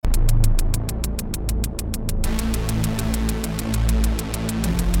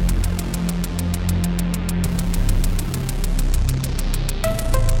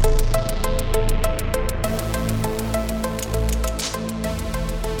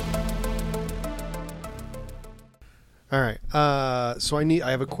All right. So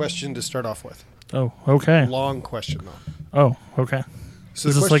I have a question to start off with. Oh, okay. Long question though. Oh, okay. So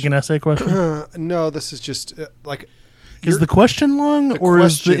Is this like an essay question? No, this is just like. Is the question long, or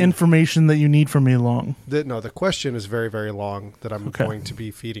is the information that you need from me long? The question is very, very long that I'm going to be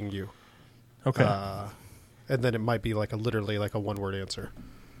feeding you. Okay. And then it might be like literally like a one-word answer.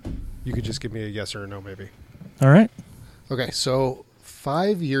 You could just give me a yes or a no, maybe. All right. Okay, so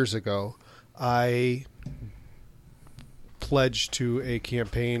 5 years ago, I pledged to a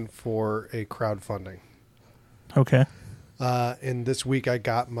campaign for a crowdfunding. Okay. And this week I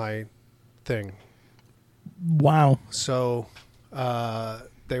got my thing. Wow. So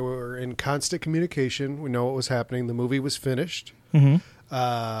they were in constant communication. We know what was happening. The movie was finished. Mm-hmm.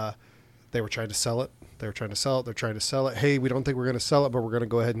 They were trying to sell it. They're trying to sell it. Hey, we don't think we're going to sell it, but we're going to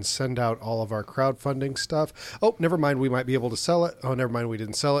go ahead and send out all of our crowdfunding stuff. Oh, never mind. We might be able to sell it. Oh, never mind. We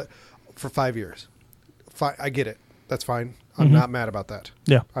didn't sell it for 5 years. I get it. That's fine. I'm not mad about that.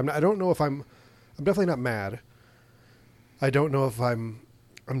 Yeah. I'm definitely not mad. I don't know if I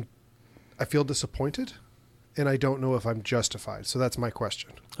feel disappointed, and I don't know if I'm justified. So that's my question.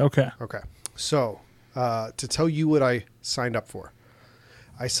 Okay. Okay. So to tell you what I signed up for.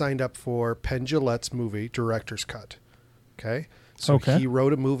 I signed up for Penn Jillette's movie, Director's Cut. Okay? So he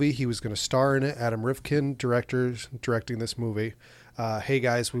wrote a movie. He was going to star in it. Adam Rifkin, directing this movie. Hey,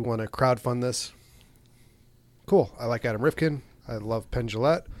 guys, we want to crowdfund this. Cool. I like Adam Rifkin. I love Penn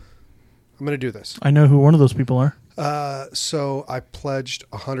Jillette. I'm going to do this. I know who one of those people are. So I pledged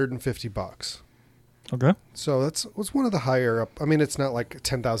 $150. Okay. So that's was one of the higher up. I mean, it's not like a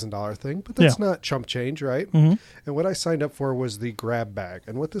 $10,000 thing, but that's not chump change, right? Mm-hmm. And what I signed up for was the grab bag.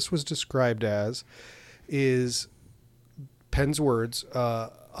 And what this was described as is Penn's words,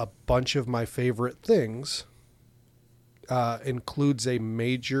 a bunch of my favorite things, includes a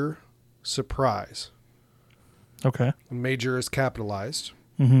major surprise. Okay. Major is capitalized.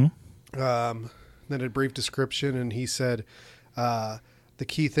 Mm-hmm. Then a brief description, and he said, the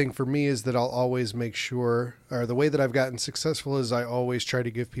key thing for me is that I'll always make sure, or the way that I've gotten successful is I always try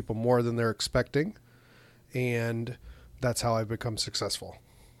to give people more than they're expecting. And that's how I've become successful.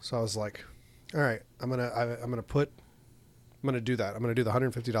 So I was like, all right, I'm going to do that. I'm going to do the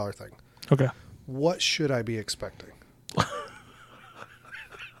 $150 thing. Okay. What should I be expecting?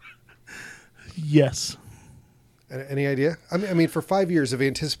 Yes. Any idea? I mean, for 5 years of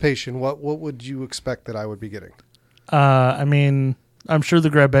anticipation, what would you expect that I would be getting? I mean, I'm sure the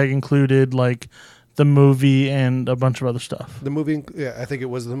grab bag included like the movie and a bunch of other stuff. The movie, yeah, I think it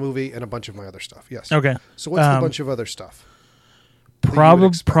was the movie and a bunch of my other stuff. Yes. Okay. So what's the bunch of other stuff?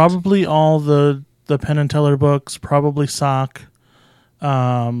 Probably all the Penn and Teller books. Probably sock.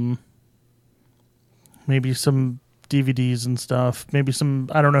 Maybe some DVDs and stuff. Maybe some.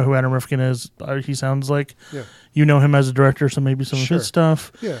 I don't know who Adam Rifkin is. He sounds like you know him as a director, so maybe some of his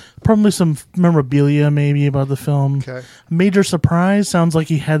stuff. Yeah. Probably some memorabilia, maybe about the film. Okay. Major surprise sounds like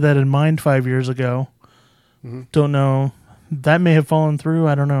he had that in mind 5 years ago. Mm-hmm. Don't know. That may have fallen through.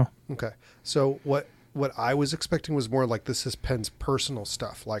 I don't know. Okay. So what I was expecting was more like this is Penn's personal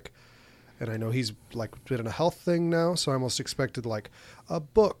stuff, like, and I know he's like been in a health thing now, so I almost expected like a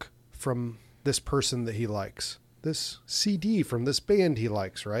book from this person that he likes. This CD from this band he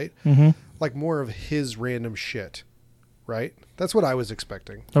likes, right? Mm-hmm. Like more of his random shit, right? That's what I was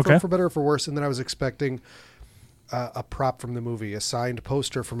expecting. Okay. For better or for worse. And then I was expecting a prop from the movie, a signed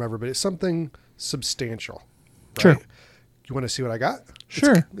poster from everybody, something substantial. Right? Sure. You want to see what I got?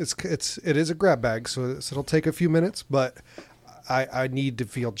 Sure. It is a grab bag, so it'll take a few minutes, but I need to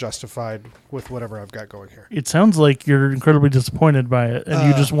feel justified with whatever I've got going here. It sounds like you're incredibly disappointed by it, and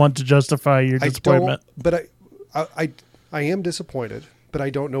you just want to justify your disappointment. I am disappointed, but I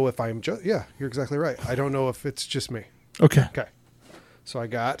don't know if I'm just... Yeah, you're exactly right. I don't know if it's just me. Okay. So I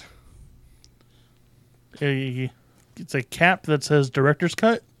got... It's a cap that says Director's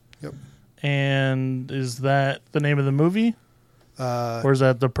Cut? Yep. And is that the name of the movie? Or is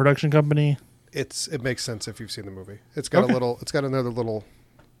that the production company? It makes sense if you've seen the movie. It's got another little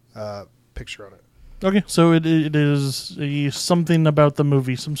picture on it. Okay, so it is something about the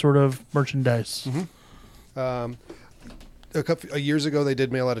movie, some sort of merchandise. Mm-hmm. A couple years ago, they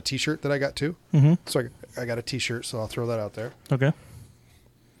did mail out a T-shirt that I got too. Mm-hmm. So I got a T-shirt, so I'll throw that out there. Okay.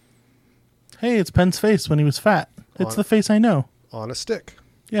 Hey, it's Penn's face when he was fat. It's the face I know. On a stick.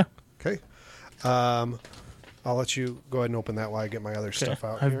 Yeah. Okay. I'll let you go ahead and open that while I get my other stuff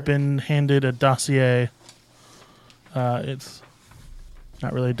out. I've been handed a dossier. It's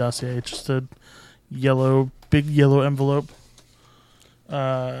not really a dossier. It's just a big yellow envelope.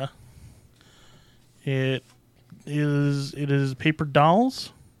 It is paper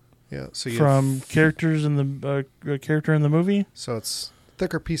dolls. Yeah. So you from characters in the character in the movie. So it's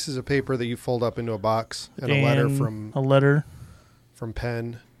thicker pieces of paper that you fold up into a box, and a letter from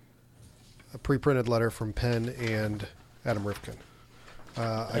Penn, a pre-printed letter from Penn and Adam Rifkin.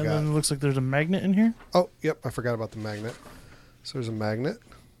 And then it looks like there's a magnet in here. Oh, yep. I forgot about the magnet. So there's a magnet.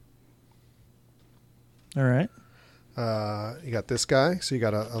 All right. You got this guy. So you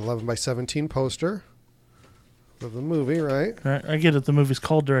got a 11 by 17 poster of the movie, right? All right. I get it. The movie's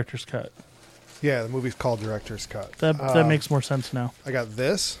called Director's Cut. Yeah, the movie's called Director's Cut. That makes more sense now. I got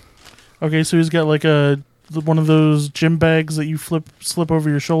this. Okay, so he's got like one of those gym bags that you slip over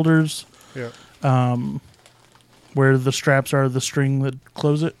your shoulders. Yeah. Where the straps are the string that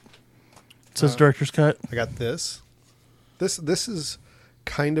close it. It says Director's Cut. I got this. This is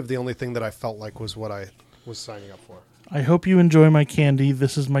kind of the only thing that I felt like was what I was signing up for. I hope you enjoy my candy.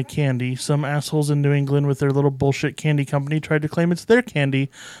 This is my candy. Some assholes in New England with their little bullshit candy company tried to claim it's their candy,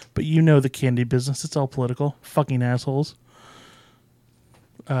 but you know the candy business. It's all political. Fucking assholes.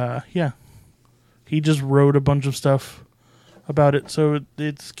 Yeah. He just wrote a bunch of stuff about it. So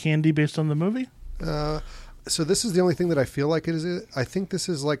it's candy based on the movie? So this is the only thing that I feel like it is. I think this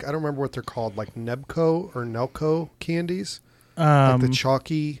is like, I don't remember what they're called, like Nebco or Nelco candies. Like the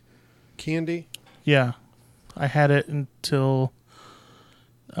chalky candy. Yeah. I had it until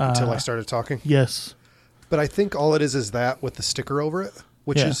I started talking. Yes. But I think all it is that with the sticker over it,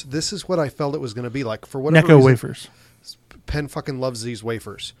 which is, this is what I felt it was going to be like. For whatever Necco reason, wafers. Penn fucking loves these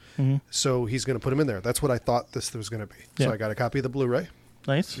wafers. Mm-hmm. So he's going to put them in there. That's what I thought this was going to be. Yeah. So I got a copy of the Blu-ray.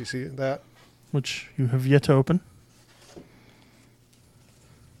 Nice. So you see that? Which you have yet to open.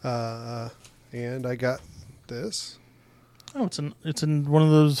 And I got this. Oh, it's in one of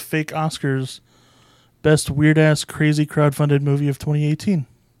those fake Oscars. Best weird ass crazy crowdfunded movie of 2018.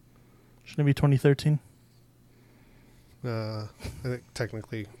 Shouldn't it be 2013? I think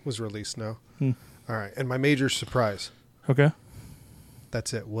technically was released now. All right. And my major surprise. Okay.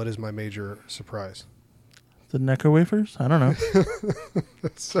 That's it. What is my major surprise? The Necco wafers? I don't know.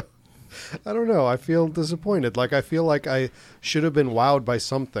 So, I don't know. I feel disappointed. Like, I feel like I should have been wowed by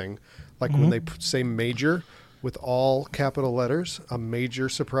something. Like when they say major with all capital letters, a major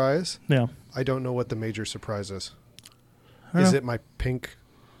surprise. Yeah. I don't know what the major surprise is. Is it my pink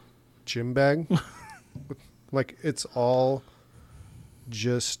gym bag? Like, it's all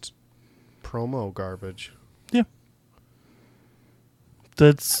just promo garbage. Yeah.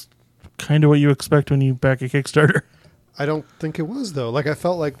 That's kind of what you expect when you back a Kickstarter. I don't think it was, though. Like, I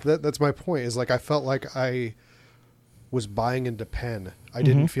felt like that's my point, is like I felt like I was buying into Penn. I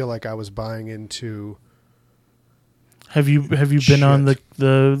didn't feel like I was buying into... Have you been on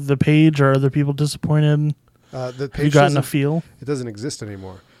the page? Are other people disappointed? The page have you gotten a feel? It doesn't exist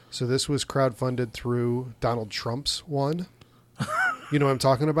anymore. So this was crowdfunded through Donald Trump's one. You know what I'm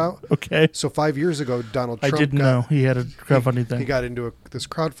talking about? Okay. So 5 years ago, Donald Trump... I didn't know he had a crowdfunding thing. He got into this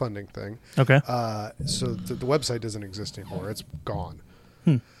crowdfunding thing. Okay. So the website doesn't exist anymore. It's gone.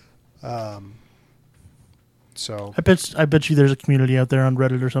 So I bet you there's a community out there on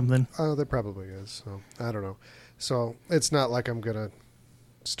Reddit or something. Oh, there probably is. So I don't know. So it's not like I'm gonna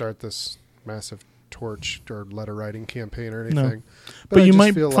start this massive torch or letter writing campaign or anything. No. But you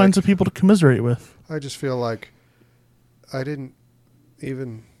might find some people to commiserate with. I just feel like I didn't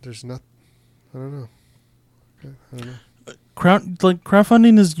even. There's not. I don't know. Okay, I don't know.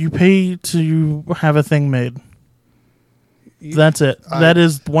 Crowdfunding is you pay to have a thing made. That's it. That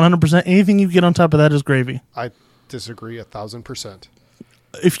is 100%. Anything you get on top of that is gravy. I disagree 1,000%.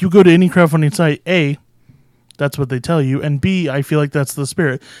 If you go to any crowdfunding site, A, that's what they tell you, and B, I feel like that's the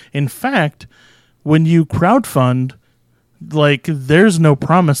spirit. In fact, when you crowdfund, like, there's no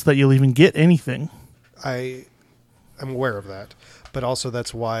promise that you'll even get anything. I'm aware of that, but also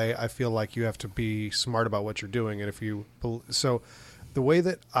that's why I feel like you have to be smart about what you're doing. And so the way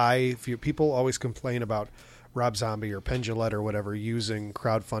that people always complain about Rob Zombie or Penn Jillette or whatever using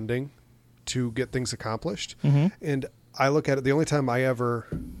crowdfunding to get things accomplished. And I look at it, the only time I ever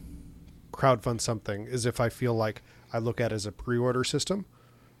crowdfund something is if I feel like I look at it as a pre-order system,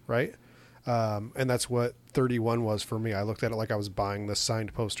 right? And that's what 31 was for me. I looked at it like I was buying this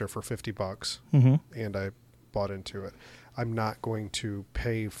signed poster for $50 and I bought into it. I'm not going to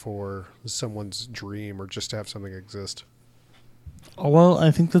pay for someone's dream or just to have something exist. Oh, well,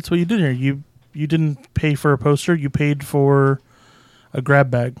 I think that's what you did here. You didn't pay for a poster. You paid for a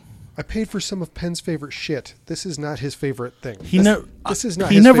grab bag. I paid for some of Penn's favorite shit. This is not his favorite thing. This is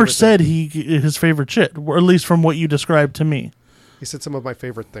not. He never said his favorite shit, or at least from what you described to me. He said some of my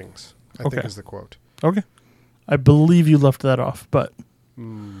favorite things. I think is the quote. Okay, I believe you left that off, but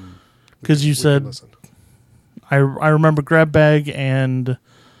because you said I remember grab bag and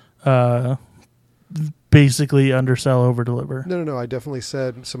basically undersell, over deliver. No. I definitely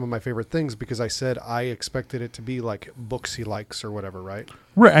said some of my favorite things because I said I expected it to be like books he likes or whatever, right?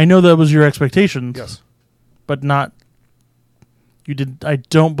 Right. I know that was your expectations. Yes. But not. You did. I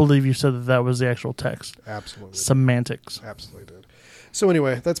don't believe you said that was the actual text. Absolutely. Semantics. Absolutely did. So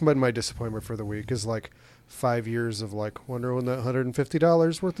anyway, that's been my disappointment for the week is like 5 years of like wonder when that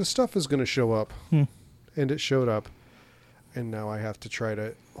 $150 worth of stuff is going to show up. And it showed up. And now I have to try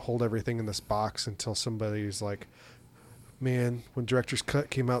to hold everything in this box until somebody's like, man, when Director's Cut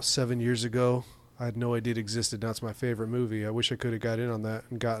came out 7 years ago, I had no idea it existed. Now it's my favorite movie. I wish I could have got in on that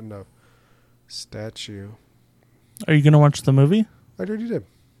and gotten a statue. Are you going to watch the movie? I already did.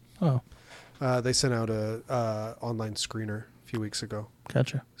 Oh. They sent out a online screener a few weeks ago.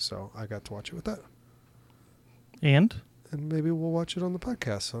 Gotcha. So I got to watch it with that. And maybe we'll watch it on the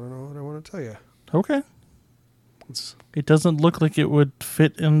podcast. I don't know what I want to tell you. Okay. It doesn't look like it would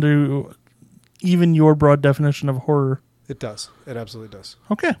fit into even your broad definition of horror. It does. It absolutely does.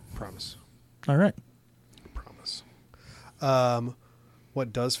 Okay. Promise. All right. Promise.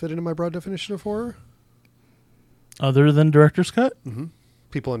 What does fit into my broad definition of horror? Other than Director's Cut? Mm-hmm.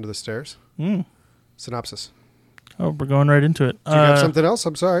 People Under the Stairs. Synopsis. Oh, we're going right into it. Do you have something else?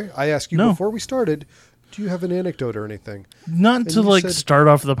 I'm sorry. I asked you no. before we started, do you have an anecdote or anything? Not to like start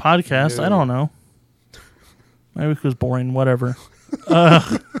off the podcast. No. I don't know. My week was boring. Whatever.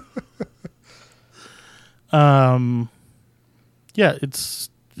 Yeah, it's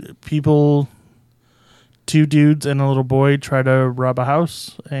people, 2 dudes and a little boy try to rob a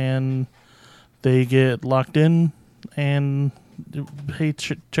house, and they get locked in, and hey,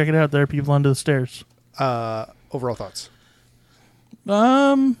 check it out. There are people under the stairs. Overall thoughts?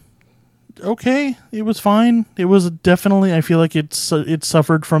 Okay. It was fine. It was definitely, I feel like it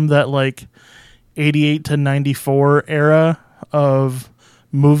suffered from that like 88 to 94 era of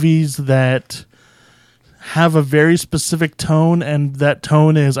movies that have a very specific tone, and that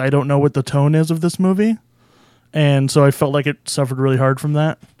tone is, I don't know what the tone is of this movie. And so I felt like it suffered really hard from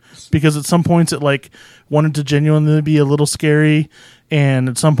that, because at some points it like wanted to genuinely be a little scary, and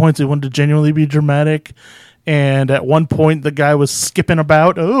at some points it wanted to genuinely be dramatic. And at one point, the guy was skipping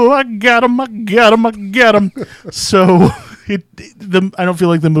about. Oh, I got him! I got him! I got him! So I don't feel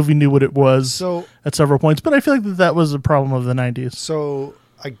like the movie knew what it was at several points. But I feel like that was a problem of the 90s. So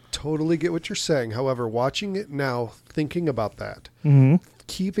I totally get what you're saying. However, watching it now, thinking about that,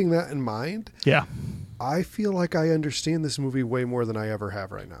 keeping that in mind, I feel like I understand this movie way more than I ever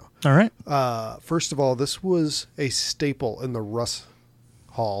have right now. All right. First of all, this was a staple in the Russ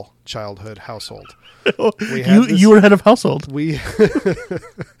Hall childhood household. You were head of household. We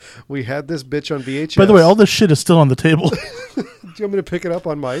had this bitch on VHS. By the way, all this shit is still on the table. Do you want me to pick it up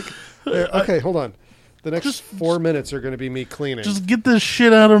on mic? Okay, hold on. The next 4 minutes are going to be me cleaning. Just get this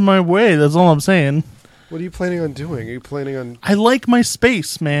shit out of my way. That's all I'm saying. What are you planning on doing? Are you planning on... I like my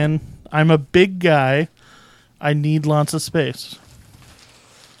space, man. I'm a big guy. I need lots of space.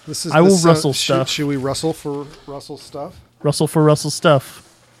 I will rustle stuff. Should we rustle for Russell stuff? Russell for Russell stuff.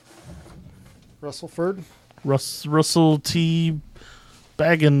 Russellford? Russell T.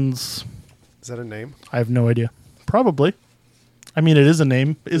 Baggins. Is that a name? I have no idea. Probably. I mean, it is a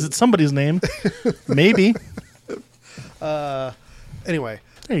name. Is it somebody's name? Maybe. Anyway.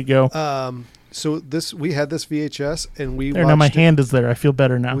 There you go. So we had this VHS, and we watched now my hand is there. I feel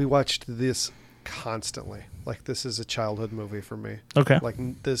better now. We watched this constantly. Like, this is a childhood movie for me. Okay. Like,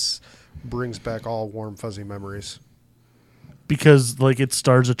 this brings back all warm, fuzzy memories. Because, like, it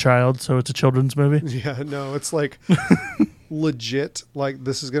stars a child, so it's a children's movie? Yeah, no, it's like legit. Like,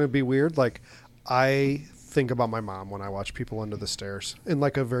 this is going to be weird. Like, I think about my mom when I watch People Under the Stairs in,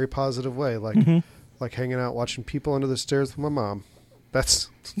 like, a very positive way. Like, like hanging out, watching People Under the Stairs with my mom. That's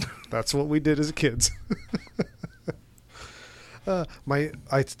what we did as kids. I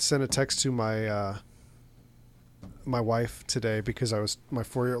sent a text to my wife today because my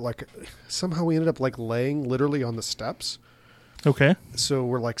 4-year-old, like, somehow we ended up like laying literally on the steps. Okay. So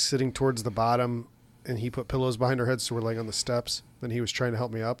we're like sitting towards the bottom, and he put pillows behind our heads, so we're laying on the steps. Then he was trying to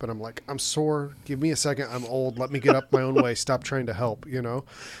help me up, and I'm like, I'm sore. Give me a second. I'm old. Let me get up my own way. Stop trying to help, you know?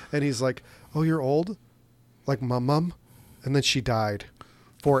 And he's like, oh, you're old? Like my mom? And then she died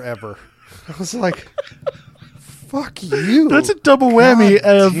forever. I was like, fuck you. That's a double whammy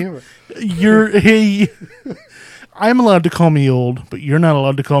of hey, I'm allowed to call me old, but you're not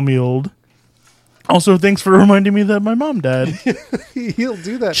allowed to call me old. Also, thanks for reminding me that my mom died. He'll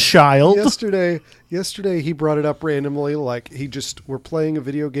do that. Child. Yesterday he brought it up randomly. Like, we're playing a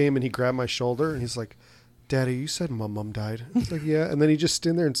video game, and he grabbed my shoulder, and he's like, Daddy, you said my mom died. I was like, yeah. And then he just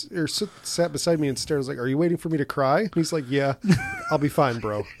stand there sat beside me and stared. I was like, are you waiting for me to cry? And he's like, yeah. I'll be fine,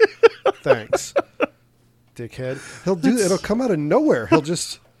 bro. Thanks. Dickhead. It'll come out of nowhere. He'll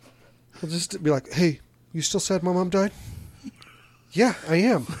just be like, hey, you still sad my mom died? Yeah, I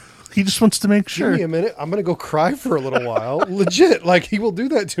am. He just wants to make sure. Give me a minute. I'm going to go cry for a little while. Legit. Like, he will do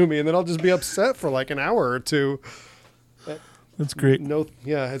that to me, and then I'll just be upset for like an hour or two. That's great. No,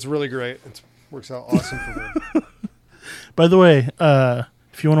 yeah, it's really great. It works out awesome for me. By the way,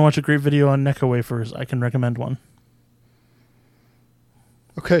 if you want to watch a great video on Necco wafers, I can recommend one.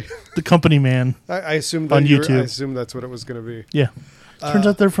 Okay. The Company Man. I assumed on YouTube. I assumed that's what it was going to be. Yeah. Turns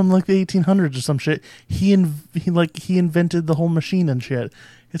out they're from like the 1800s or some shit. He invented the whole machine and shit.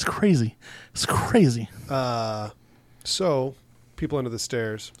 It's crazy. It's crazy. So, people under the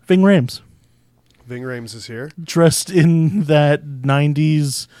stairs. Ving Rhames. Ving Rhames is here. Dressed in that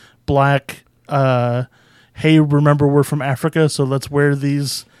 90s black, hey, remember we're from Africa, so let's wear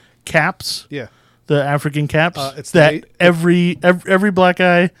these caps. Yeah. The African caps. It's that every black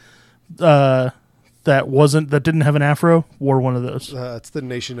guy that didn't have an afro wore one of those. It's the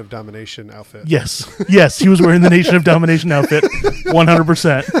Nation of Domination outfit. Yes, he was wearing the Nation of Domination outfit,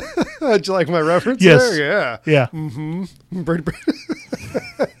 100%. Did you like my reference? Yes. There? Yeah. Mm-hmm.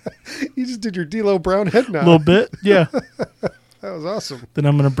 You just did your D'Lo Brown head nod. A little bit. Yeah. That was awesome. Then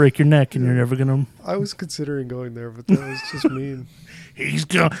I'm gonna break your neck, and you're never gonna. I was considering going there, but that was just mean. He's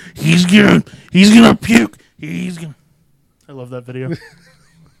gonna puke. I love that video.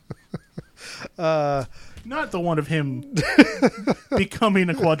 Not the one of him becoming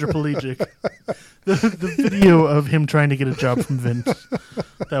a quadriplegic. The video of him trying to get a job from Vince.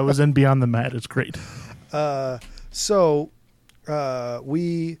 That was in Beyond the Mat. It's great. So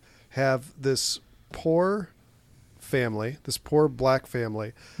we have this poor family, this poor black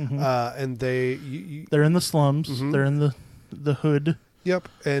family, and they're in the slums. Mm-hmm. They're in the hood. Yep,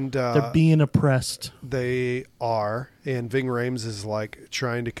 and they're being oppressed. They are, and Ving Rhames is like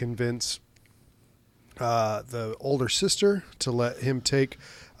trying to convince the older sister to let him take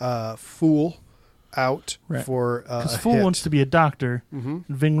Fool out for because Fool wants to be a doctor. Mm-hmm.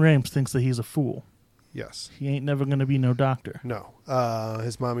 And Ving Rhames thinks that he's a fool. Yes, he ain't never going to be no doctor. No,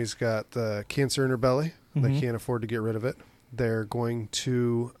 his mommy's got cancer in her belly. Mm-hmm. They can't afford to get rid of it. They're going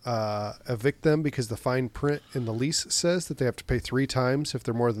to evict them because the fine print in the lease says that they have to pay 3 times if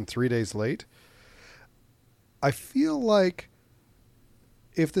they're more than 3 days late. I feel like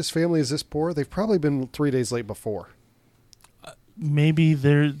if this family is this poor, they've probably been 3 days late before. Maybe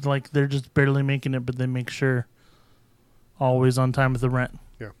they're just barely making it, but they make sure always on time with the rent.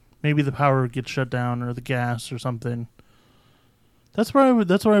 Yeah. Maybe the power gets shut down or the gas or something. That's what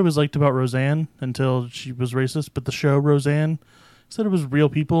I was liked about Roseanne until she was racist. But the show Roseanne said it was real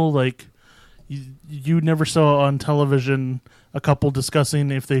people. Like you never saw on television a couple discussing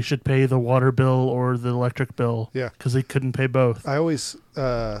if they should pay the water bill or the electric bill. Yeah, because they couldn't pay both. I always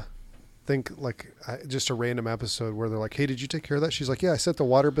think like just a random episode where they're like, "Hey, did you take care of that?" She's like, "Yeah, I sent the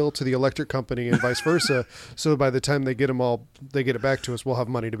water bill to the electric company and vice versa. So by the time they get it back to us, we'll have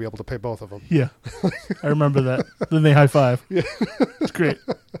money to be able to pay both of them." Yeah, I remember that. Then they high five. Yeah, it's great.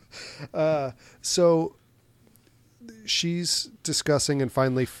 So she's discussing, and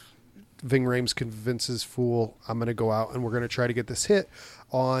finally, Ving Rhames convinces Fool, "I'm going to go out and we're going to try to get this hit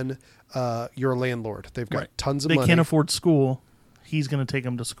on your landlord. They've got tons of money. They can't afford school. He's going to take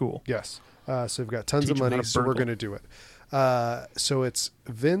them to school." Yes. So we've got tons of money, so we're going to do it. So it's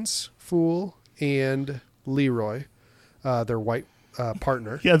Vince, Fool, and Leroy, their white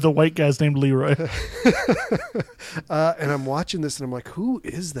partner. Yeah, the white guy's named Leroy. And I'm watching this, and I'm like, who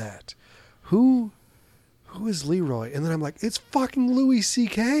is that? Who is Leroy? And then I'm like, it's fucking Louis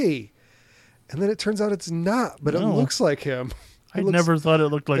C.K. And then it turns out it's not, but it looks like him. I never thought it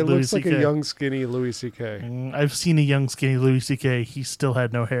looked like Louis C.K. It looks like a young, skinny Louis C.K. I've seen a young, skinny Louis C.K. He still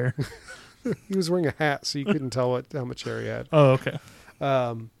had no hair. He was wearing a hat, so you couldn't tell how much hair he had. Oh, okay.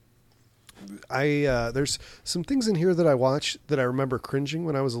 There's some things in here that I watched that I remember cringing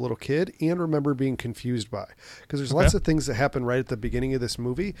when I was a little kid and remember being confused by. Because there's lots of things that happen right at the beginning of this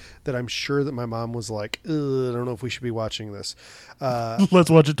movie that I'm sure that my mom was like, I don't know if we should be watching this. Let's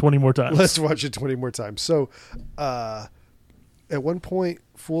watch it 20 more times. Let's watch it 20 more times. So at one point,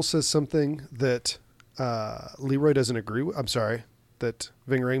 Fool says something that Leroy doesn't agree with. I'm sorry, that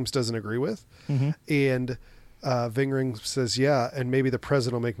Ving Rhames doesn't agree with. Mm-hmm. And Ving Rhames says, yeah, and maybe the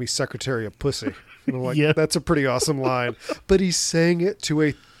president will make me secretary of pussy. And I'm like, that's a pretty awesome line. But he's saying it to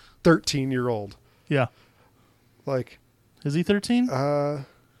a 13-year-old. Yeah. Like, is he 13? Yeah,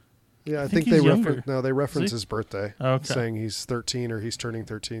 I think they reference his birthday. Okay. Saying he's 13 or he's turning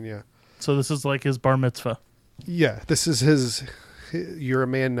 13, yeah. So this is like his bar mitzvah. Yeah, this is his. You're a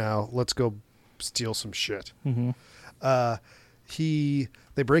man now. Let's go steal some shit. Mm-hmm.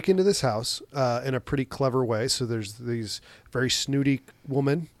 They break into this house in a pretty clever way. So there's these very snooty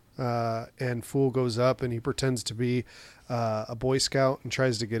woman, and Fool goes up and he pretends to be a Boy Scout and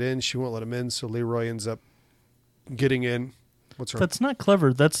tries to get in. She won't let him in, so Leroy ends up getting in. What's wrong? That's not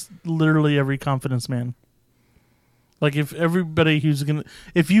clever. That's literally every confidence man. Like if everybody who's gonna,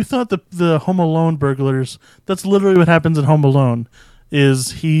 if you thought the Home Alone burglars, that's literally what happens in Home Alone.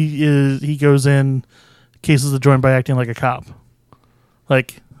 He goes in, cases the joint by acting like a cop,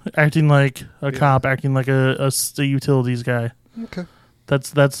 like acting like a cop, acting like a utilities guy. Okay,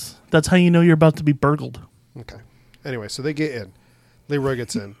 that's how you know you're about to be burgled. Okay. Anyway, so they get in. Leroy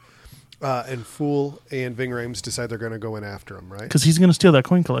gets in, and Fool and Ving Rhames decide they're going to go in after him, right? Because he's going to steal that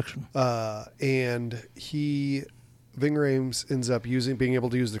coin collection. And Ving Rhames ends up being able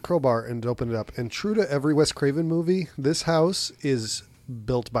to use the crowbar and open it up. And true to every Wes Craven movie, this house is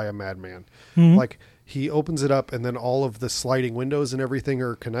built by a madman. Mm-hmm. Like, he opens it up and then all of the sliding windows and everything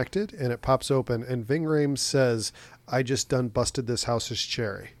are connected and it pops open. And Ving Rhames says, "I just done busted this house's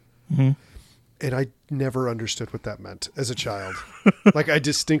cherry." Mm-hmm. And I never understood what that meant as a child. Like, I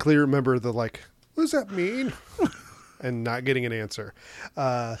distinctly remember what does that mean? And not getting an answer.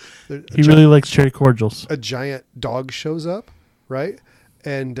 He really likes cherry cordials. A giant dog shows up, right?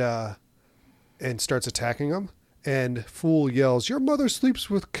 And starts attacking him. And Fool yells, "Your mother sleeps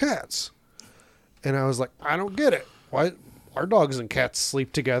with cats." And I was like, I don't get it. Why? Our dogs and cats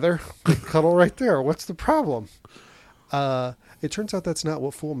sleep together. They cuddle right there. What's the problem? It turns out that's not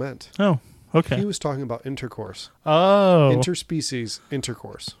what Fool meant. Oh, okay. He was talking about intercourse. Oh. Interspecies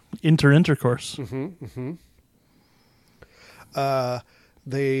intercourse. Intercourse. Mm-hmm. Mm-hmm.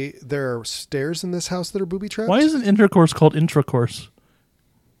 There are stairs in this house that are booby trapped. Why isn't intercourse called intracourse?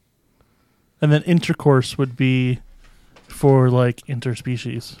 And then intercourse would be for like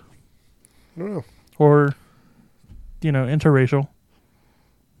interspecies. I don't know. Or, interracial.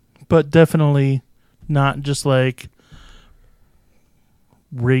 But definitely not just like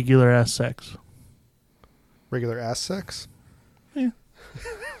regular ass sex. Regular ass sex? Yeah.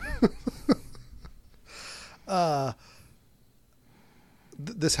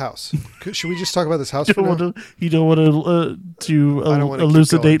 This house. Should we just talk about this house You for now? don't want to I don't wanna keep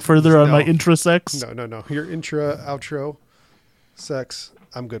elucidate going. further on No. my intra-sex? No. Your outro, sex,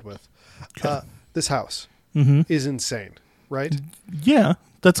 I'm good with. Okay. This house Mm-hmm. is insane, right? Yeah,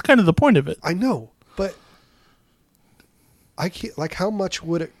 that's kind of the point of it. I know, but I can't, how much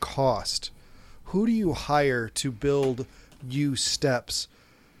would it cost? Who do you hire to build you steps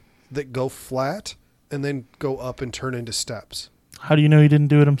that go flat and then go up and turn into steps? How do you know he didn't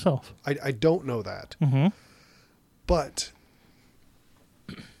do it himself? I don't know that. Mm-hmm. But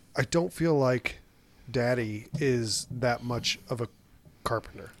I don't feel like Daddy is that much of a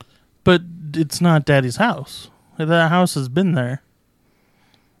carpenter. But it's not Daddy's house. That house has been there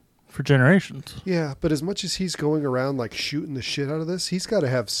for generations. Yeah, but as much as he's going around like shooting the shit out of this, he's got to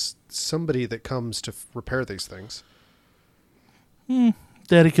have somebody that comes to repair these things.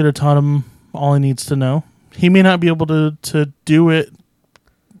 Daddy could have taught him all he needs to know. He may not be able to do it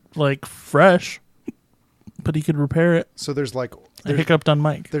like fresh, but he could repair it. So there's I hiccuped on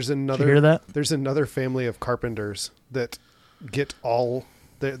Mike. There's another. Did you hear that? There's another family of carpenters that get all.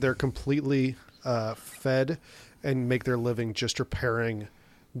 They're completely fed and make their living just repairing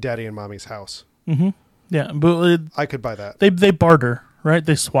Daddy and Mommy's house. Mm-hmm. Yeah, but I could buy that. they barter, right?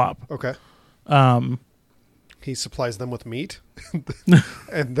 They swap. Okay. Um, He supplies them with meat,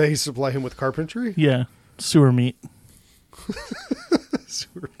 and they supply him with carpentry. yeah, sewer meat.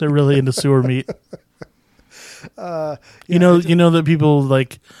 They're really into sewer meat. Yeah, you know that people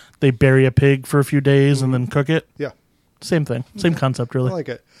like they bury a pig for a few days and then cook it. Yeah. Same thing, same concept, really. I like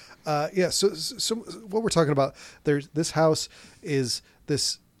it. Yeah. So what we're talking about, this house is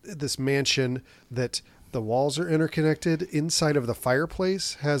this mansion that the walls are interconnected. Inside of the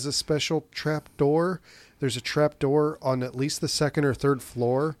fireplace has a special trap door. There's a trap door on at least the second or third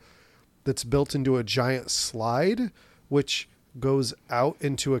floor that's built into a giant slide, which goes out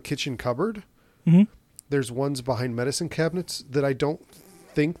into a kitchen cupboard. Mm-hmm. There's ones behind medicine cabinets that I don't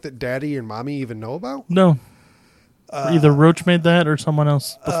think that Daddy and Mommy even know about. No. Either Roach made that or someone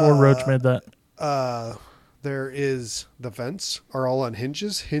else before Roach made that. There is the vents are all on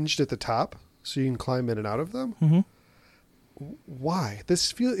hinges, hinged at the top, so you can climb in and out of them. Mm-hmm. Why?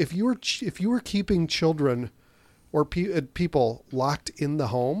 If you were keeping children or people locked in the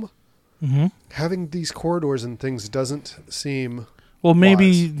home, Mm-hmm. having these corridors and things doesn't seem. Well,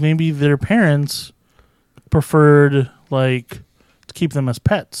 wise. maybe their parents preferred like to keep them as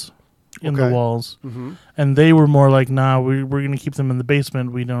pets. in the walls, and they were more like, "Nah, we're going to keep them in the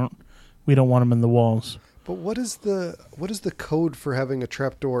basement. We don't want them in the walls." But what is the code for having a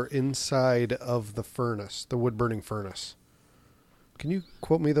trapdoor inside of the furnace, the wood burning furnace? Can you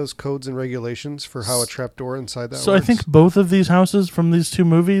quote me those codes and regulations for how a trapdoor inside that So works? I think both of these houses from these two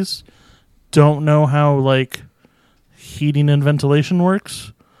movies don't know how like heating and ventilation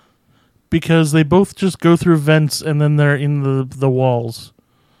works, because they both just go through vents and then they're in the walls.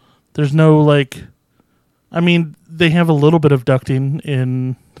 There's no like, I mean, they have a little bit of ducting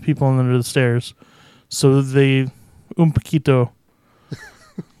in people under the stairs, so they un poquito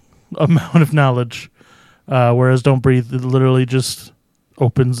amount of knowledge. Whereas Don't Breathe, it literally just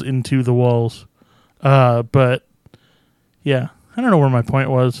opens into the walls. But yeah, I don't know where my point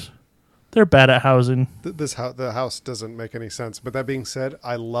was. They're bad at housing. The house doesn't make any sense. But that being said,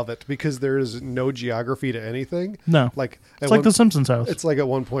 I love it because there is no geography to anything. No, like it's like the Simpsons house. It's like at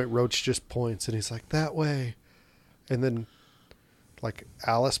one point Roach just points and he's like, that way, and then like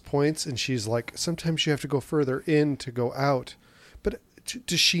Alice points and she's like, sometimes you have to go further in to go out. But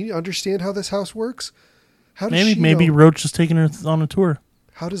does she understand how this house works? How does maybe Roach is taking her on a tour.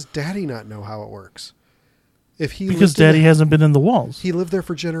 How does Daddy not know how it works? Because Daddy hasn't been in the walls. He lived there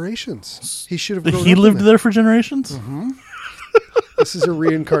for generations. He should have. He lived there for generations. Mm-hmm. This is a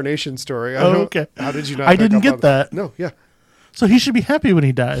reincarnation story. Okay. How did you not? I didn't get that. No, yeah. So he should be happy when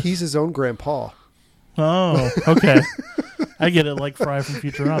he dies. He's his own grandpa. Oh, okay. I get it, like Fry from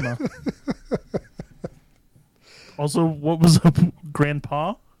Futurama. Also, what was up,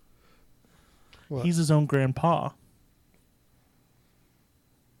 grandpa? What? He's his own grandpa.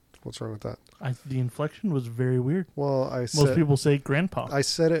 What's wrong with that? The inflection was very weird. Well, most people say grandpa. I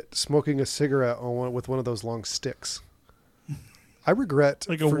said it smoking a cigarette with one of those long sticks. I regret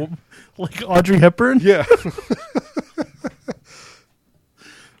like like Audrey Hepburn. Yeah.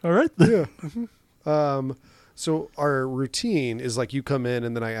 All right. Then. Yeah. Mm-hmm. So our routine is like you come in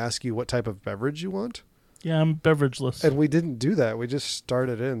and then I ask you what type of beverage you want. Yeah, I'm beverageless. And we didn't do that. We just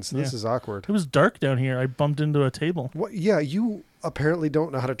started in. So this is awkward. It was dark down here. I bumped into a table. What? Yeah, you apparently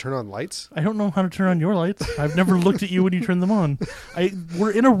don't know how to turn on lights. I don't know how to turn on your lights. I've never looked at you when you turn them on.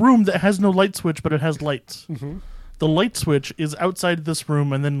 We're in a room that has no light switch, but it has lights. Mm-hmm. The light switch is outside this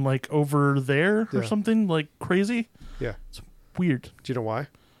room and then like over there or something like crazy. Yeah. It's weird. Do you know why?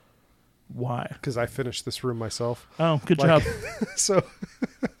 Why? Because I finished this room myself. Oh, good job. So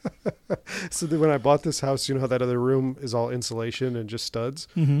then when I bought this house, you know how that other room is all insulation and just studs?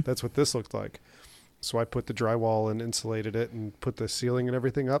 Mm-hmm. That's what this looked like. So I put the drywall and insulated it and put the ceiling and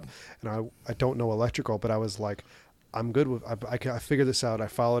everything up. And I don't know electrical, but I was like, I'm good with, I figured this out. I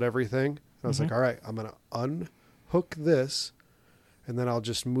followed everything. And I was like, all right, I'm going to unhook this and then I'll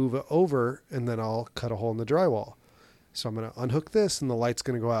just move it over and then I'll cut a hole in the drywall. So I'm going to unhook this and the light's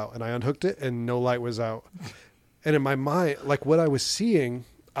going to go out. And I unhooked it and no light was out. And in my mind, like what I was seeing,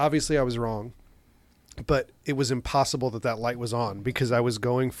 obviously I was wrong, but it was impossible that light was on because I was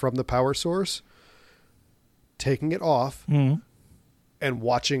going from the power source, taking it off and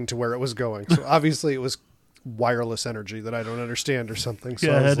watching to where it was going. So obviously it was wireless energy that I don't understand or something.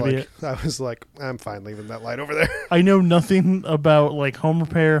 So I was like, I'm fine leaving that light over there. I know nothing about like home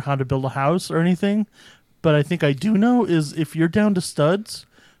repair, how to build a house or anything. But I think I do know is if you're down to studs,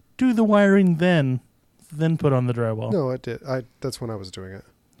 do the wiring then put on the drywall. No, it did. That's when I was doing it.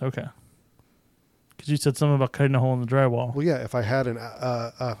 Okay. Because you said something about cutting a hole in the drywall. Well, yeah, if I had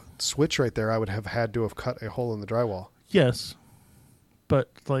a switch right there, I would have had to have cut a hole in the drywall. Yes. But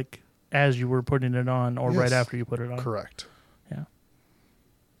like as you were putting it on or right after you put it on. Correct. Yeah.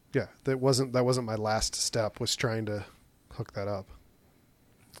 Yeah, that wasn't my last step, was trying to hook that up.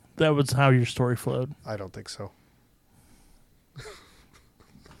 That was how your story flowed. I don't think so.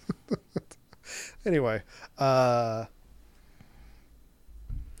 Anyway, so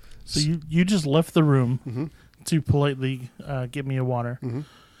you just left the room to politely get me a water. Mm-hmm.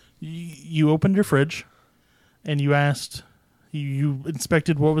 You opened your fridge and you asked, you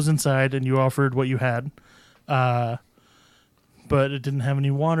inspected what was inside and you offered what you had, but it didn't have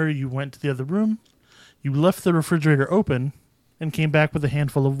any water. You went to the other room. You left the refrigerator open and came back with a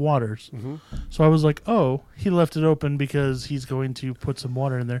handful of waters. Mm-hmm. So I was like, oh, he left it open because he's going to put some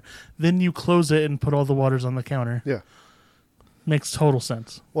water in there. Then you close it and put all the waters on the counter. Yeah. Makes total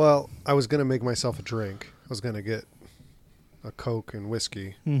sense. Well, I was going to make myself a drink. I was going to get a Coke and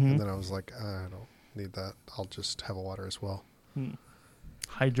whiskey. Mm-hmm. And then I was like, I don't need that. I'll just have a water as well.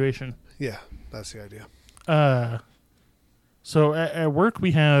 Hydration. Yeah, that's the idea. So at work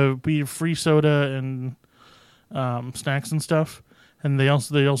we have free soda and snacks and stuff, and they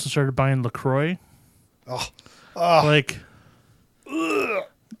also started buying LaCroix. Oh. Like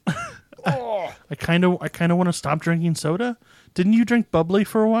I kind of want to stop drinking soda. Didn't you drink bubbly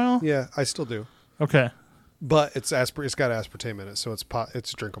for a while? Yeah, I still do. Okay. But it's got aspartame in it, so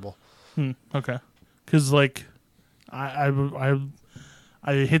it's drinkable. Okay. Because like, I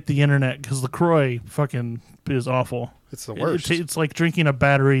hit the internet because LaCroix fucking is awful. It's the worst. It's like drinking a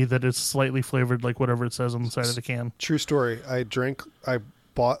battery that is slightly flavored, like whatever it says on the side of the can. True story. I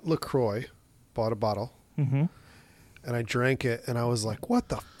bought LaCroix, bought a bottle, and I drank it, and I was like, what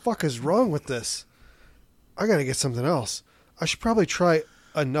the fuck is wrong with this? I got to get something else. I should probably try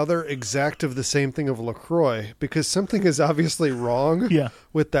another exact of the same thing of LaCroix, because something is obviously wrong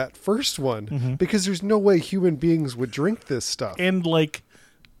with that first one, because there's no way human beings would drink this stuff. And like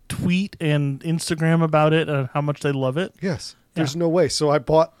tweet and Instagram about it and how much they love it. Yes. There's no way. So I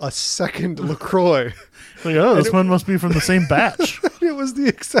bought a second LaCroix. Like, oh, this one must be from the same batch. It was the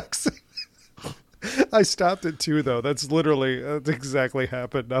exact same. I stopped it too, though. That's exactly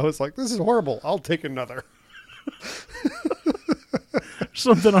happened. I was like, this is horrible. I'll take another.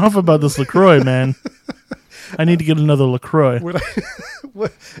 Something off about this LaCroix, man. I need to get another LaCroix.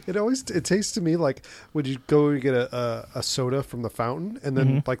 It tastes to me like when you go and get a soda from the fountain, and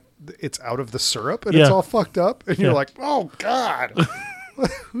then like it's out of the syrup and it's all fucked up, and you're like, oh God,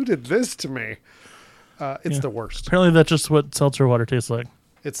 who did this to me? It's the worst. Apparently that's just what seltzer water tastes like.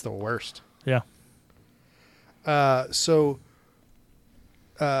 It's the worst. Yeah. So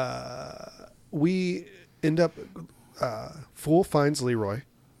we end up, Fool finds Leroy.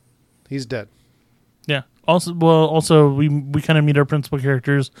 He's dead. Yeah. Also, we kind of meet our principal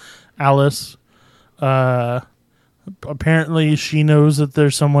characters, Alice. Apparently, she knows that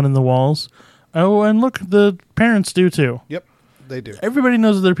there's someone in the walls. Oh, and look, the parents do too. Yep, they do. Everybody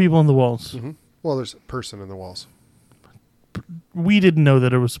knows that there are people in the walls. Mm-hmm. Well, there's a person in the walls. We didn't know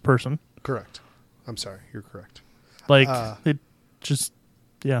that it was a person. Correct. I'm sorry. You're correct. Like, it just,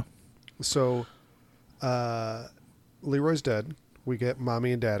 yeah. So, Leroy's dead. We get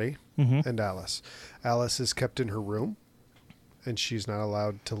Mommy and Daddy and Alice. Alice is kept in her room, and she's not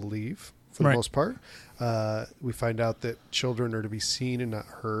allowed to leave for the most part. We find out that children are to be seen and not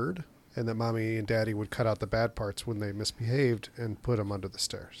heard, and that Mommy and Daddy would cut out the bad parts when they misbehaved and put them under the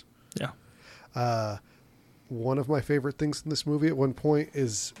stairs. Yeah. One of my favorite things in this movie at one point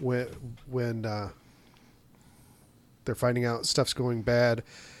is when they're finding out stuff's going bad.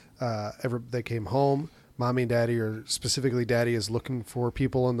 They came home. Mommy and Daddy, or specifically Daddy, is looking for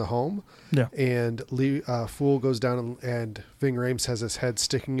people in the home. Yeah. And Fool goes down and Ving Rhames has his head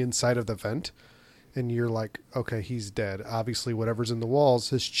sticking inside of the vent. And you're like, okay, he's dead. Obviously, whatever's in the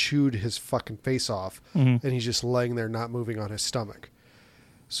walls has chewed his fucking face off. And he's just laying there not moving on his stomach.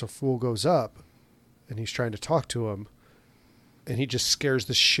 So Fool goes up and he's trying to talk to him. And he just scares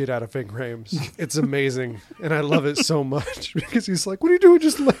the shit out of Ving Rhames. It's amazing. And I love it so much because he's like, what are you doing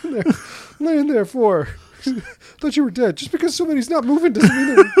just laying there for? Thought you were dead. Just because somebody's not moving doesn't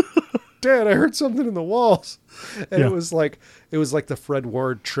mean they're dead. I heard something in the walls. And it was like the Fred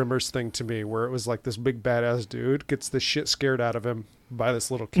Ward Trimmers thing to me, where it was like this big badass dude gets the shit scared out of him by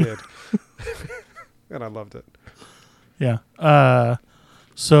this little kid. And I loved it. Yeah.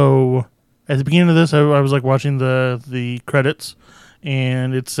 So at the beginning of this, I was like watching the credits,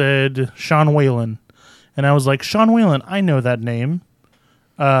 and it said Sean Whalen, and I was like, Sean Whalen, I know that name.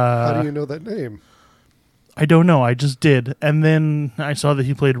 How do you know that name? I don't know. I just did, and then I saw that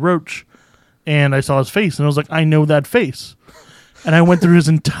he played Roach, and I saw his face, and I was like, I know that face, and I went through his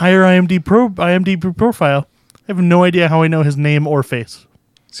entire IMDb profile. I have no idea how I know his name or face.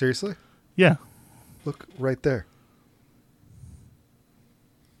 Seriously? Yeah. Look right there.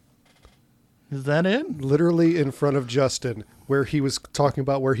 Is that it? Literally in front of Justin, where he was talking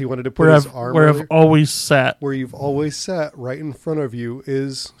about where he wanted to put his arm. Where I've always sat. Where you've always sat, right in front of you,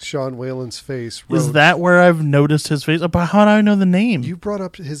 is Sean Whalen's face. Roach. Is that where I've noticed his face? But how do I know the name? You brought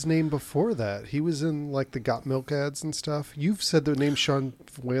up his name before that. He was in like the Got Milk ads and stuff. You've said the name Sean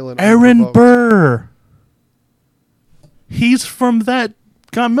Whalen. Aaron Burr. He's from that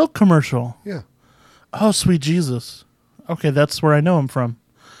Got Milk commercial. Yeah. Oh, sweet Jesus. Okay, that's where I know him from.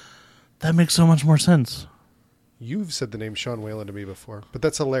 That makes so much more sense. You've said the name Sean Whalen to me before, but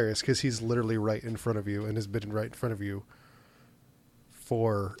that's hilarious because he's literally right in front of you and has been right in front of you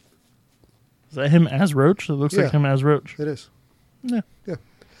for... Is that him as Roach? It looks like him as Roach. It is. Yeah. Yeah.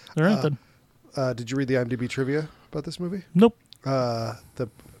 All right, then. Did you read the IMDb trivia about this movie? Nope. The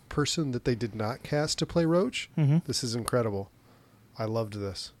person that they did not cast to play Roach, this is incredible. I loved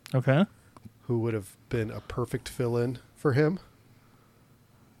this. Okay. Who would have been a perfect fill-in for him?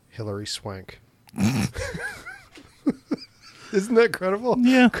 Hilary Swank. Isn't that incredible?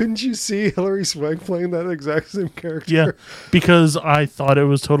 Yeah. Couldn't you see Hilary Swank playing that exact same character? Yeah, because I thought it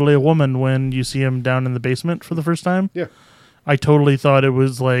was totally a woman when you see him down in the basement for the first time. Yeah. I totally thought it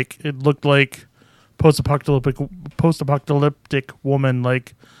was like, it looked like post-apocalyptic woman,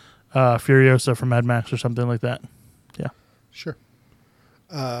 like Furiosa from Mad Max or something like that. Yeah. Sure.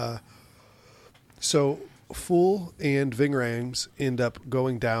 So Fool and Ving Rhames end up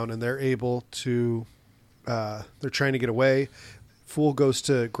going down, and they're able to. They're trying to get away. Fool goes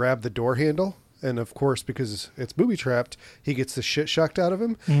to grab the door handle, and of course, because it's booby trapped, he gets the shit shocked out of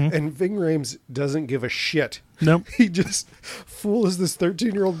him. Mm-hmm. And Ving Rhames doesn't give a shit. Nope. He just Fool is this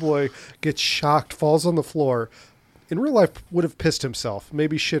 13-year-old boy, gets shocked, falls on the floor. In real life, would have pissed himself,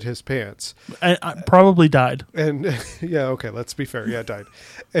 maybe shit his pants. I probably died. And yeah, okay, let's be fair. Yeah, died.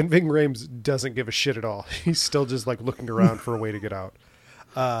 And Ving Rhames doesn't give a shit at all. He's still just like looking around for a way to get out.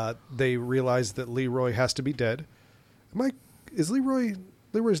 They realize that Leroy has to be dead. Is Leroy?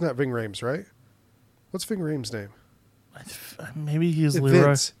 Leroy's not Ving Rhames, right? What's Ving Rhames' name? Maybe he's Leroy.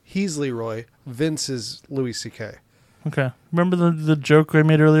 Vince. He's Leroy. Vince is Louis C.K. Okay. Remember the joke I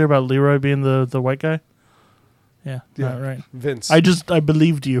made earlier about Leroy being the white guy? Yeah. Right. Vince. I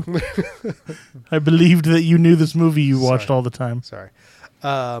believed you. I believed that you knew this movie you watched all the time. Sorry.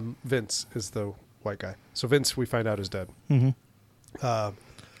 Vince is the white guy. So Vince, we find out, is dead. Mm-hmm.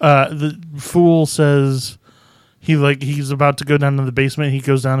 The Fool says he's about to go down to the basement. He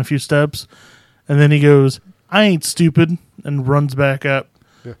goes down a few steps, and then he goes, "I ain't stupid," and runs back up.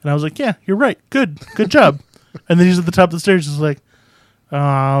 Yeah. And I was like, "Yeah, you're right. Good job." And then he's at the top of the stairs, just like,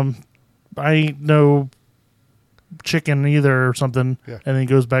 "I ain't no chicken either," or something. Yeah. And then he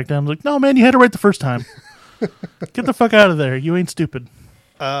goes back down. I'm like, "No, man, you had it right the first time. Get the fuck out of there. You ain't stupid."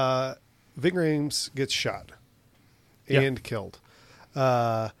 Ving Rhames gets shot and killed.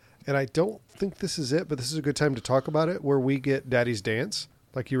 And I don't think this is it, but this is a good time to talk about it, where we get Daddy's Dance,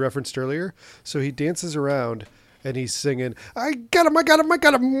 like you referenced earlier. So he dances around and he's singing, "I got him, I got him, I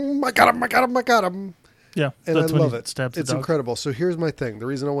got him, I got him, I got him, I got him." Yeah, and I love it. It's incredible. So here's my thing. The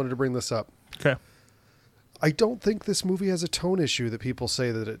reason I wanted to bring this up. Okay. I don't think this movie has a tone issue that people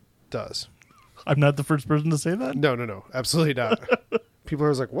say that it does. I'm not the first person to say that? No. Absolutely not. People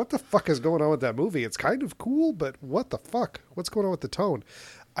are like, what the fuck is going on with that movie? It's kind of cool, but what the fuck? What's going on with the tone?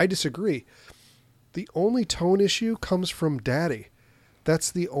 I disagree. The only tone issue comes from Daddy.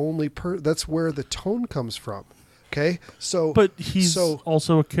 That's the only that's where the tone comes from. Okay? But he's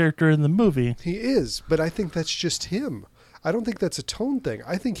also a character in the movie. He is, but I think that's just him. I don't think that's a tone thing.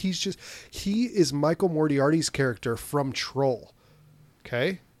 I think he is Michael Moriarty's character from Troll.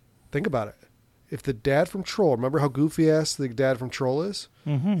 Okay? Think about it. If the dad from Troll, remember how goofy ass the dad from Troll is?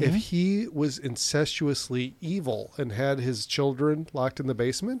 Mm-hmm. If he was incestuously evil and had his children locked in the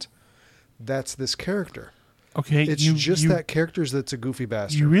basement, that's this character. Okay. It's that character that's a goofy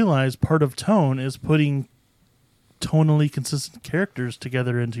bastard. You realize part of tone is putting tonally consistent characters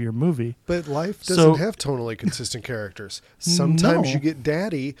together into your movie. But life doesn't have tonally consistent characters. Sometimes you get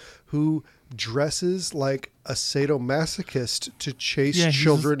Daddy who dresses like a sadomasochist to chase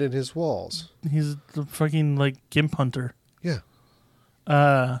children in his walls. He's the fucking like gimp hunter.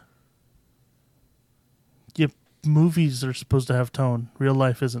 Yeah. Movies are supposed to have tone. Real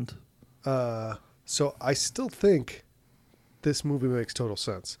life isn't. So I still think this movie makes total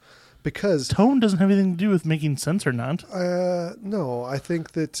sense. Because tone doesn't have anything to do with making sense or not. No, I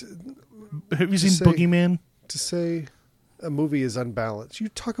think that... Have you seen Boogeyman? To say a movie is unbalanced, you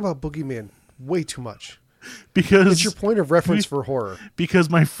talk about Boogeyman way too much. Because it's your point of reference for horror. Because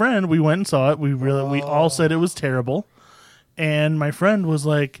my friend, we went and saw it. We all said it was terrible. And my friend was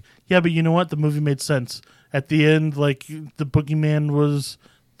like, "Yeah, but you know what? The movie made sense. At the end, like the Boogeyman was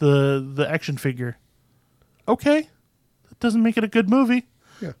the action figure." Okay. That doesn't make it a good movie.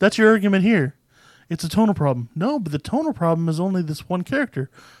 Yeah. That's your argument here. It's a tonal problem. No, but the tonal problem is only this one character.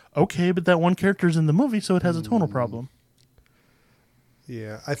 Okay, but that one character is in the movie, so it has a tonal problem.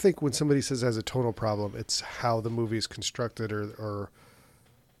 Yeah, I think when somebody says it has a tonal problem, it's how the movie is constructed or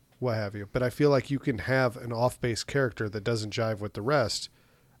what have you. But I feel like you can have an off-base character that doesn't jive with the rest,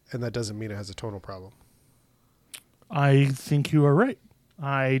 and that doesn't mean it has a tonal problem. I think you are right.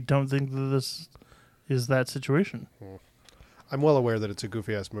 I don't think that this is that situation. I'm well aware that it's a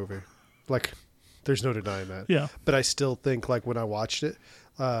goofy-ass movie. Like, there's no denying that. Yeah. But I still think, like, when I watched it,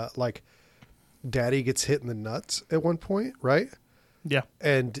 like, Daddy gets hit in the nuts at one point, right? Yeah.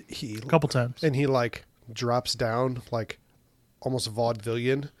 And a couple times. And he, like, drops down, like, almost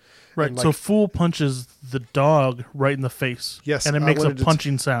vaudevillian. Right. And, like, so Fool punches the dog right in the face. Yes. And it makes a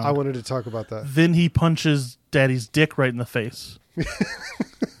punching sound. I wanted to talk about that. Then he punches Daddy's dick right in the face.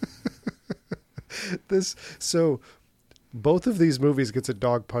 So both of these movies gets a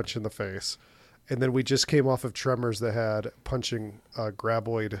dog punch in the face. And then we just came off of Tremors that had punching a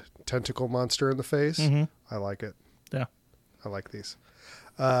graboid tentacle monster in the face. Mm-hmm. I like it. Yeah. I like these.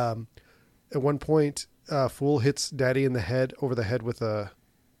 At one point, Fool hits Daddy in the head, over the head with a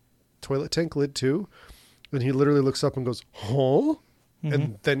toilet tank lid too. And he literally looks up and goes, huh? Mm-hmm.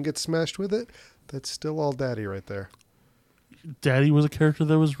 And then gets smashed with it. That's still all Daddy right there. Daddy was a character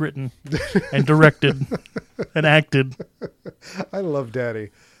that was written and directed and acted. I love Daddy.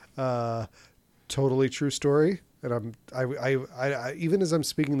 Totally true story. And I even as I'm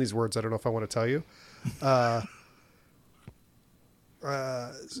speaking these words, I don't know if I want to tell you. I,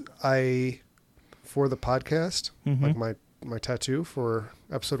 for the podcast, Mm-hmm. like my tattoo for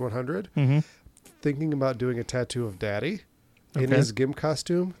episode 100, Mm-hmm. thinking about doing a tattoo of Daddy in Okay. his gimp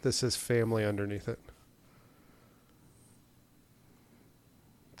costume that says family underneath it.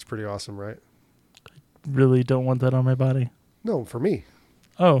 It's pretty awesome, right? Really don't want that on my body. No, for me.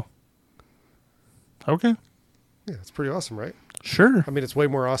 Oh. Okay. Yeah, it's pretty awesome, right? Sure. I mean, it's way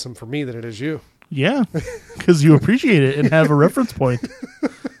more awesome for me than it is you. Yeah. Because you appreciate it and have a reference point.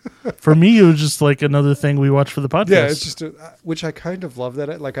 For me, it was just like another thing we watched for the podcast. Yeah, it's just, which I kind of love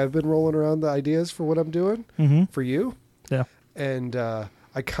that. Like, I've been rolling around the ideas for what I'm doing Mm-hmm. for you. Yeah. And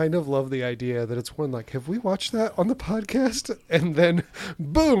I kind of love the idea that it's one like, have we watched that on the podcast? And then,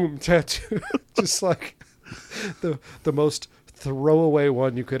 boom, tattoo. Just like the most throwaway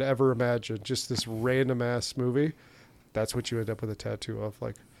one you could ever imagine. Just this random ass movie. That's what you end up with a tattoo of,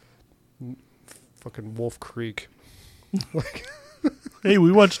 like fucking Wolf Creek. Like, Hey,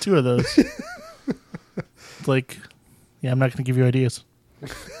 we watched 2 of those. It's like, yeah, I'm not going to give you ideas.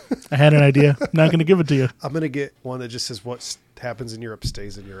 I had an idea. I'm not going to give it to you. I'm gonna get one that just says what happens in Europe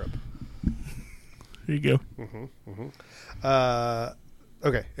stays in Europe. There you go. Mm-hmm, mm-hmm.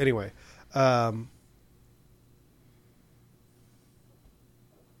 Okay. Anyway,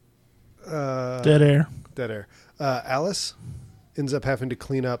 Dead air. dead air. Alice ends up having to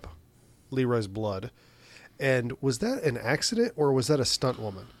clean up Leroy's blood. And was that an accident or was that a stunt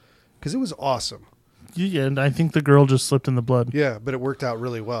woman? Because it was awesome. Yeah, and I think the girl just slipped in the blood. Yeah, but it worked out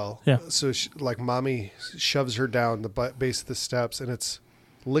really well. Yeah. So, like, Mommy shoves her down the base of the steps, and it's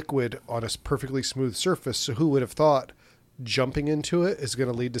liquid on a perfectly smooth surface. So who would have thought jumping into it is going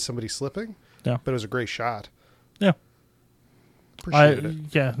to lead to somebody slipping? Yeah. But it was a great shot. Yeah. Appreciated it.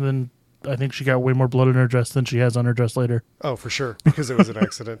 Yeah, then I think she got way more blood in her dress than she has on her dress later. Oh, for sure, because it was an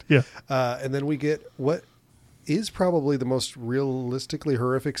accident. Yeah. And then we get what is probably the most realistically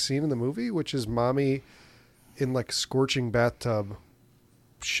horrific scene in the movie, which is Mommy in like scorching bathtub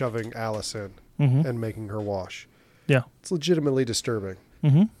shoving Alice in Mm-hmm. and making her wash. Yeah. It's legitimately disturbing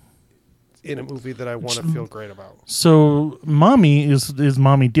Mm-hmm. in a movie that I want to feel great about. So Mommy is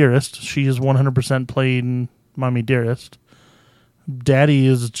Mommy Dearest. She is 100% playing Mommy Dearest. Daddy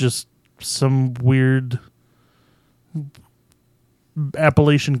is just some weird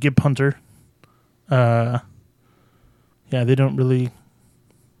Appalachian gimp hunter. Yeah, they don't really...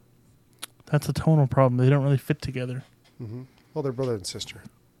 That's a tonal problem. They don't really fit together. Mm-hmm. Well, they're brother and sister.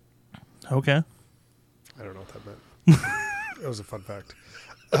 Okay. I don't know what that meant. It was a fun fact.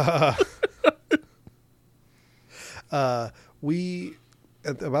 We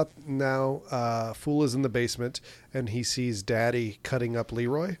about now, Fool is in the basement and he sees Daddy cutting up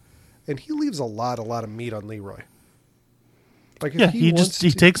Leroy, and he leaves a lot of meat on Leroy. Like, if Yeah, he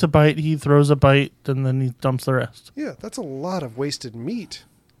takes a bite, he throws a bite, and then he dumps the rest. Yeah, that's a lot of wasted meat.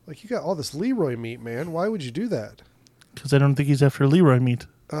 Like, you got all this Leroy meat, man. Why would you do that? Because I don't think he's after Leroy meat.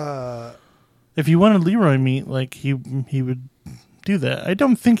 If he wanted Leroy meat, like he would do that. I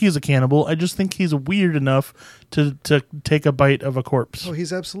don't think he's a cannibal. I just think he's weird enough to take a bite of a corpse. Oh,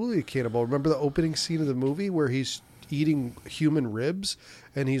 he's absolutely a cannibal. Remember the opening scene of the movie where he's eating human ribs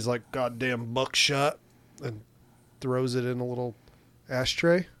and he's like, goddamn buckshot, and throws it in a little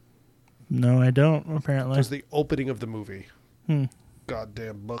ashtray? No, I don't, apparently. That was the opening of the movie. Hmm.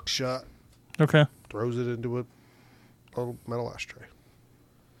 Goddamn buckshot. Okay. Throws it into a little metal ashtray.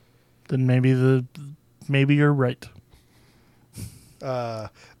 Then maybe you're right. The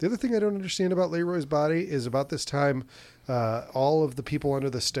other thing I don't understand about Leroy's body is about this time, all of the people under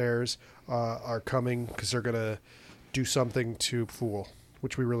the stairs are coming because they're going to do something to Fool,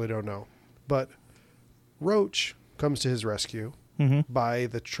 which we really don't know. But Roach comes to his rescue by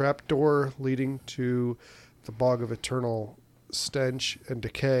the trap door leading to the bog of eternal stench and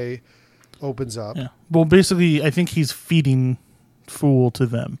decay opens up. Yeah. Well, basically, I think he's feeding Fool to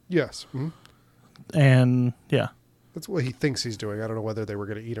them. Yes. Mm-hmm. And, yeah. That's what he thinks he's doing. I don't know whether they were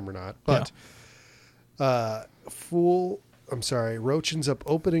going to eat him or not. But Roach ends up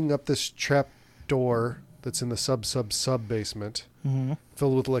opening up this trap door that's in the sub basement, Mm-hmm.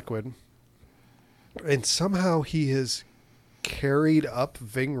 filled with liquid. And somehow he has carried up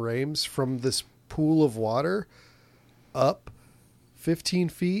Ving Rhames from this pool of water up 15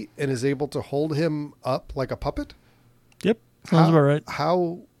 feet and is able to hold him up like a puppet. Yep. Sounds about right.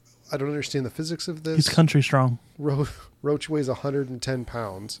 How, I don't understand the physics of this. He's country strong. Roach weighs 110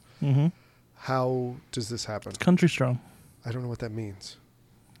 pounds. Mm-hmm. How does this happen? Country strong. I don't know what that means.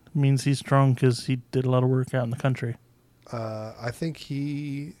 It means he's strong because he did a lot of work out in the country. I think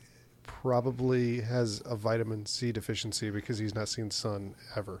he probably has a vitamin C deficiency because he's not seen sun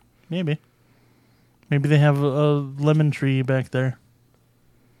ever. Maybe they have a lemon tree back there.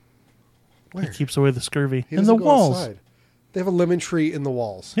 Where? It keeps away the scurvy. He In the doesn't go walls. outside. They have a lemon tree in the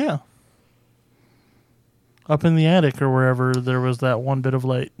walls. Yeah. Up in the attic or wherever there was that one bit of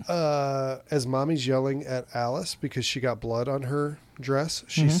light. As Mommy's yelling at Alice because she got blood on her dress,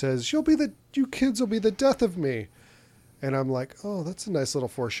 she says, you kids will be the death of me. And I'm like, oh, that's a nice little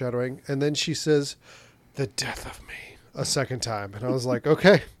foreshadowing. And then she says, the death of me, a second time. And I was like,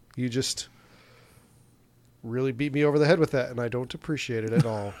 okay, you just really beat me over the head with that. And I don't appreciate it at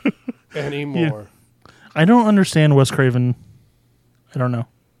all anymore. Yeah. I don't understand Wes Craven. I don't know.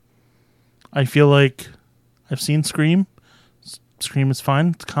 I feel like I've seen Scream. Scream is fine.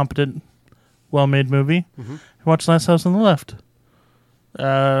 It's a competent, well-made movie. Mm-hmm. I watched Last House on the Left.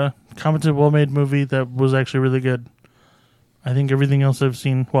 Competent, well-made movie that was actually really good. I think everything else I've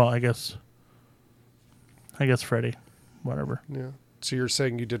seen, well, I guess Freddy, whatever. Yeah. So you're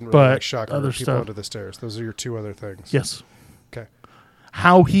saying you didn't really like Shocker or People Under the Stairs. Those are your two other things. Yes. Okay.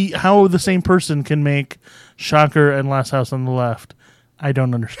 How the same person can make Shocker and Last House on the Left, I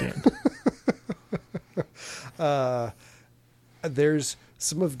don't understand. There's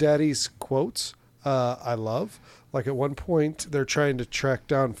some of Daddy's quotes I love. Like at one point, they're trying to track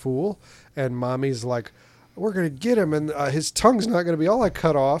down Fool, and Mommy's like, we're going to get him, and his tongue's not going to be all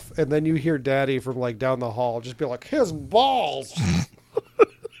cut off. And then you hear Daddy from like down the hall just be like, his balls.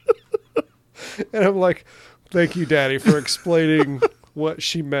 And I'm like, thank you, Daddy, for explaining what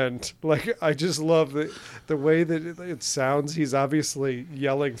she meant. Like, I just love the way that it sounds. He's obviously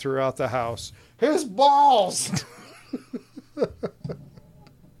yelling throughout the house, his balls.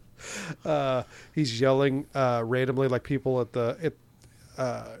 He's yelling randomly, like people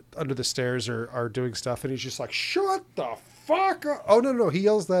under the stairs are doing stuff, and he's just like, shut the fuck up. Oh, no, he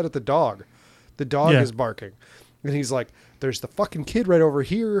yells that at the dog. The dog is barking. And he's like, there's the fucking kid right over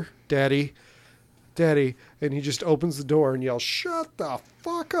here, Daddy. And he just opens the door and yells, shut the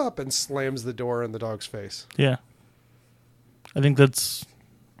fuck up, and slams the door in the dog's face. Yeah. I think that's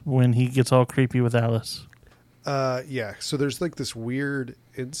when he gets all creepy with Alice. Yeah. So there's like this weird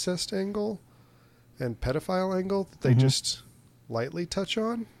incest angle and pedophile angle that they just lightly touch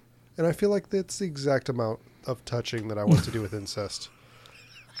on. And I feel like that's the exact amount of touching that I want to do with incest.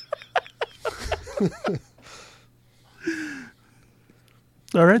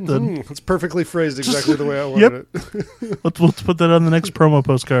 All right, then. It's perfectly phrased exactly the way I wanted it. Let's put that on the next promo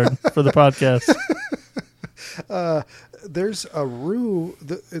postcard for the podcast. There's a room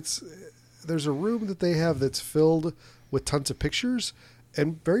that they have that's filled with tons of pictures,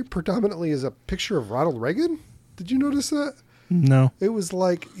 and very predominantly is a picture of Ronald Reagan. Did you notice that? No. It was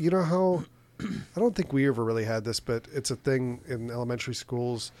like, you know how, I don't think we ever really had this, but it's a thing in elementary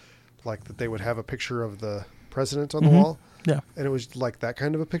schools, like that they would have a picture of the president on the wall. Yeah. And it was like that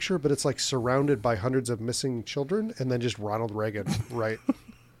kind of a picture, but it's like surrounded by hundreds of missing children and then just Ronald Reagan, right? It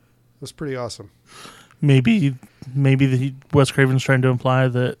was pretty awesome. Maybe Wes Craven's trying to imply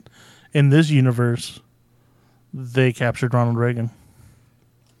that in this universe, they captured Ronald Reagan.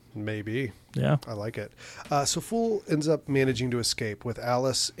 Maybe. Yeah. I like it. So Fool ends up managing to escape with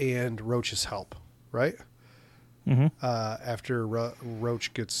Alice and Roach's help, right? Mm-hmm. After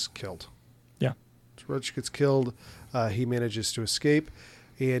Roach gets killed. Yeah. So Roach gets killed. He manages to escape,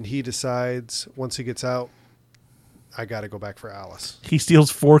 and he decides once he gets out, I got to go back for Alice. He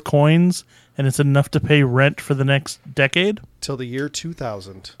steals 4 coins, and it's enough to pay rent for the next decade? Till the year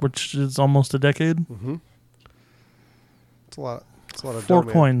 2000. Which is almost a decade? Mm-hmm. It's a lot of 4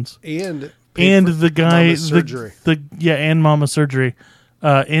 coins. And the guy... Mama's surgery. And Mama's surgery.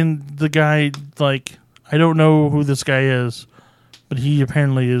 And the guy, like, I don't know who this guy is, but he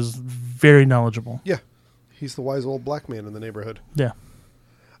apparently is very knowledgeable. Yeah. He's the wise old black man in the neighborhood. Yeah.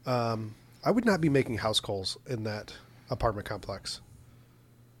 I would not be making house calls in that apartment complex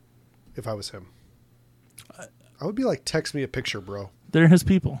if I was him. I would be like, text me a picture, bro. They're his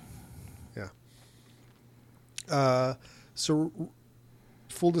people. Yeah. So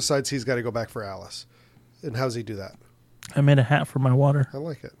Fool decides he's got to go back for Alice. And how's he do that? I made a hat for my water. I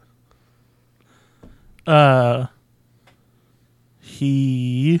like it.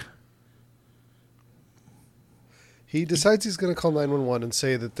 He decides he's going to call 911 and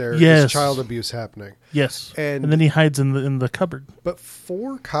say that there Yes. is child abuse happening. Yes. And then he hides in the cupboard. But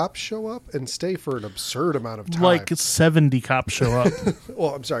 4 cops show up and stay for an absurd amount of time. Like 70 cops show up.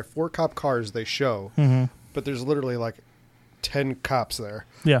 Well, I'm sorry, 4 cop cars they show, but there's literally like 10 cops there,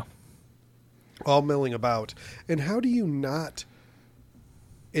 Yeah. all milling about. And how do you not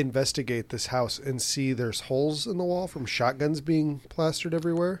investigate this house and see there's holes in the wall from shotguns being plastered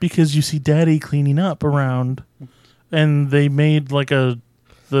everywhere? Because you see Daddy cleaning up around, and they made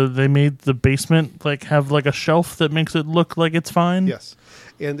they made the basement like have like a shelf that makes it look like it's fine. Yes.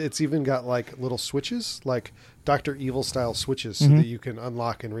 And it's even got like little switches, like Dr. Evil style switches, so that you can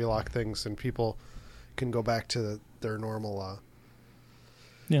unlock and relock things and people can go back to their normal,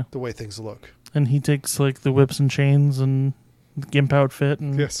 the way things look. And he takes like the whips and chains and the gimp outfit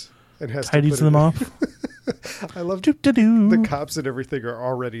and Yes. And has tidies to them off. I love Doop-de-doo. the cops and everything are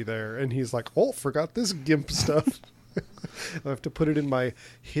already there. And he's like, oh, forgot this gimp stuff. I have to put it in my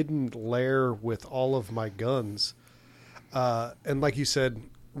hidden lair with all of my guns. And like you said,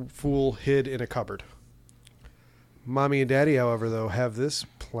 Fool hid in a cupboard. Mommy and Daddy, however, though, have this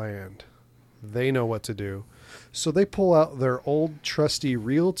planned. They know what to do. So they pull out their old trusty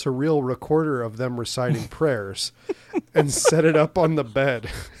reel-to-reel recorder of them reciting prayers and set it up on the bed.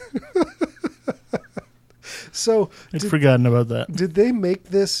 So I'd forgotten about that. did they make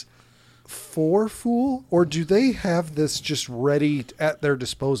this for Fool, or do they have this just ready at their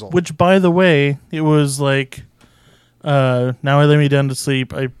disposal? Which, by the way, it was like, now I lay me down to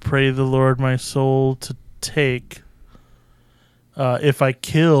sleep. I pray the Lord my soul to take. If I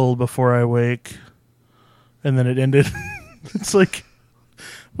kill before I wake, and then it ended. It's like,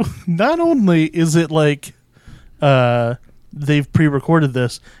 not only is it like, they've pre-recorded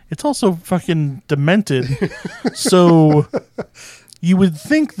this, it's also fucking demented. So you would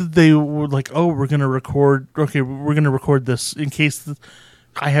think that they were like, oh, we're going to record this in case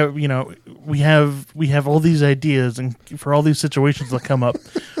I have, we have all these ideas and for all these situations that come up.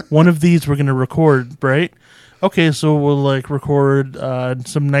 One of these we're going to record, right? Okay, so we'll like record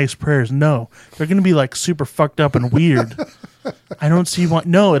some nice prayers. No, they're going to be like super fucked up and weird. I don't see why.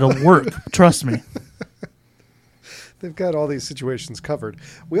 No, it'll work. Trust me. They've got all these situations covered.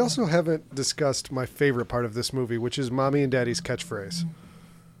 We also haven't discussed my favorite part of this movie, which is Mommy and Daddy's catchphrase,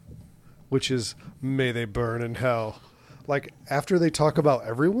 which is, may they burn in hell. Like, after they talk about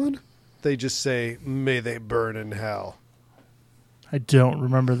everyone, they just say, may they burn in hell. I don't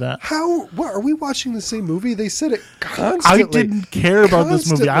remember that. How? What, are we watching the same movie? They said it constantly. I didn't care about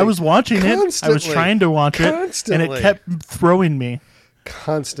this movie. I was watching it. I was trying to watch it, and it kept throwing me.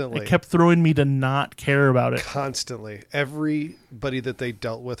 Constantly. It kept throwing me to not care about it. Constantly. Everybody that they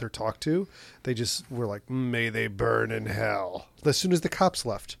dealt with or talked to, they just were like, may they burn in hell. As soon as the cops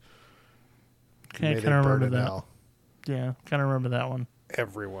left. Okay, I kind of remember that. Hell. Yeah, kind of remember that one.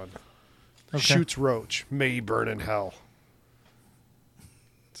 Everyone. Okay. Shoots Roach, may he burn in hell.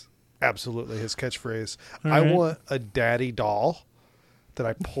 It's absolutely his catchphrase. All right. I want a daddy doll that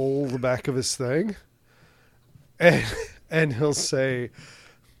I pull the back of his thing. And he'll say,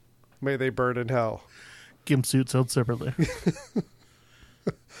 may they burn in hell. Gimp suit sold separately.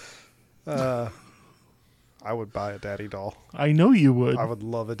 I would buy a daddy doll. I know you would. I would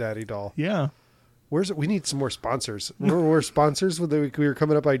love a daddy doll. Yeah. Where's it? We need some more sponsors. Remember we're sponsors when we were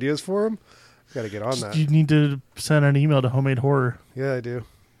coming up ideas for them? Got to get on that. You need to send an email to Homemade Horror. Yeah, I do.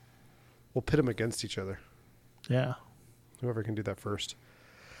 We'll pit them against each other. Yeah. Whoever can do that first.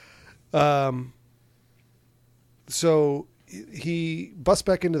 So he busts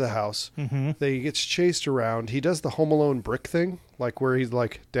back into the house. Mm-hmm. He gets chased around. He does the Home Alone brick thing, like where he's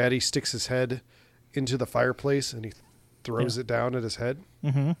like, Daddy sticks his head into the fireplace and he throws it down at his head.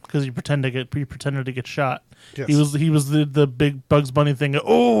 Because he pretended to get shot. Yes. He was the big Bugs Bunny thing.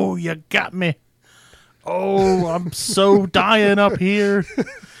 Oh, you got me. Oh, I'm so dying up here.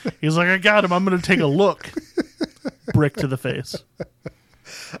 He's like, I got him. I'm going to take a look. Brick to the face.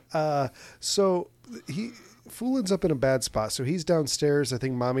 So Fool ends up in a bad spot. So he's downstairs. I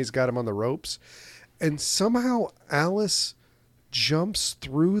think Mommy's got him on the ropes. And somehow Alice jumps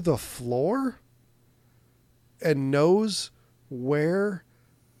through the floor and knows where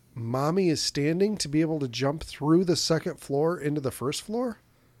Mommy is standing to be able to jump through the second floor into the first floor.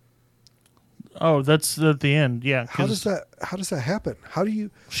 Oh, that's at the end. Yeah. How does that happen? How do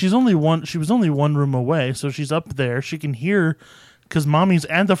you? She was only one room away, so she's up there. She can hear. Because Mommy's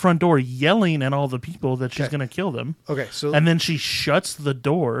at the front door yelling at all the people that she's going to kill them. Okay, so and then she shuts the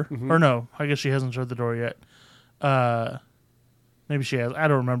door. Mm-hmm. Or no, I guess she hasn't shut the door yet. Maybe she has. I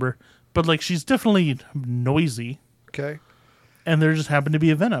don't remember. But like she's definitely noisy. Okay. And there just happened to be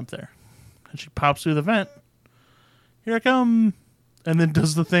a vent up there. And she pops through the vent. Here I come. And then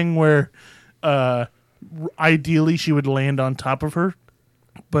does the thing where ideally she would land on top of her.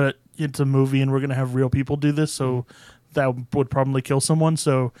 But it's a movie and we're going to have real people do this. So that would probably kill someone.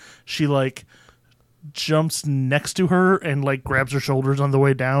 So she like jumps next to her and like grabs her shoulders on the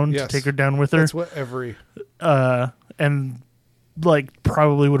way down to take her down with her. That's what every... and like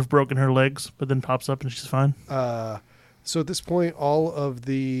probably would have broken her legs, but then pops up and she's fine. So at this point, all of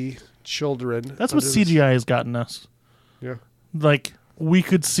the children... That's what CGI has gotten us. Yeah. Like, we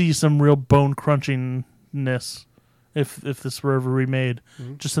could see some real bone crunchiness if this were ever remade,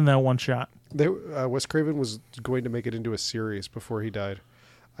 just in that one shot. Wes Craven was going to make it into a series before he died.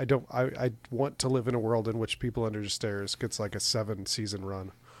 I want to live in a world in which People Under the Stairs gets like a 7-season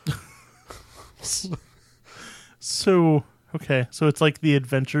run. So it's like the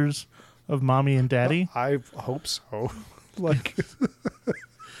adventures of Mommy and Daddy? I hope so. Like,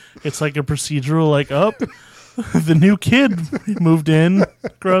 it's like a procedural, like, the new kid moved in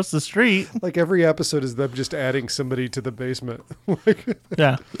across the street. Like every episode is them just adding somebody to the basement.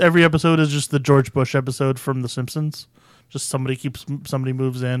 Yeah, every episode is just the George Bush episode from The Simpsons. Just somebody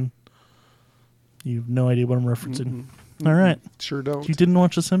moves in. You have no idea what I'm referencing. All right. Sure don't. You didn't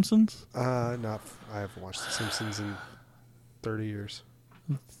watch The Simpsons? I haven't watched The Simpsons in 30 years.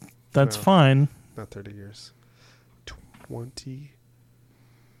 That's fine. Not 30 years.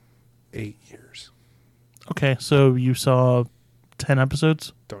 28 years. Okay, so you saw 10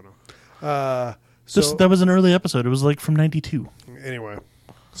 episodes? Don't know. That was an early episode. It was like from 92. Anyway,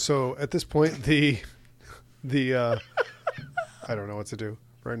 so at this point, the I don't know what to do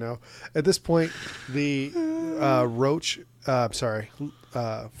right now. At this point, the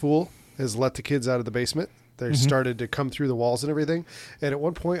Fool has let the kids out of the basement. They started to come through the walls and everything. And at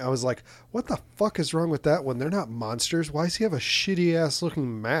one point I was like, what the fuck is wrong with that one? They're not monsters. Why does he have a shitty ass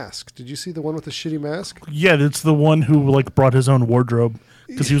looking mask? Did you see the one with the shitty mask? Yeah, it's the one who like brought his own wardrobe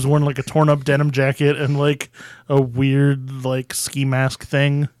because he was wearing like a torn up denim jacket and like a weird like ski mask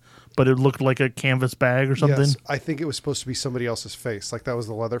thing, but it looked like a canvas bag or something. Yes, I think it was supposed to be somebody else's face. Like that was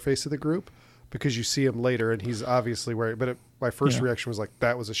the leather face of the group. Because you see him later, and he's obviously wearing. But my first reaction was like,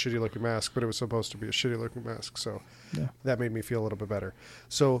 "That was a shitty looking mask," but it was supposed to be a shitty looking mask. So that made me feel a little bit better.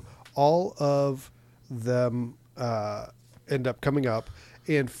 So all of them end up coming up,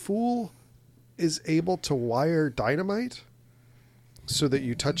 and Fool is able to wire dynamite so that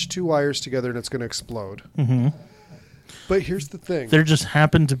you touch two wires together and it's going to explode. Mm-hmm. But here's the thing: there just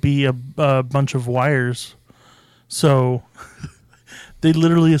happened to be a bunch of wires, so. They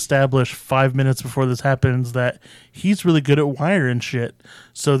literally establish 5 minutes before this happens that he's really good at wiring shit.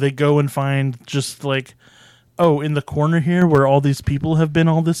 So they go and find just like, in the corner here where all these people have been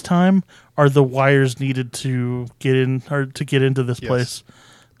all this time are the wires needed to get in or to get into this place.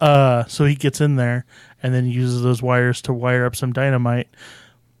 So he gets in there and then uses those wires to wire up some dynamite.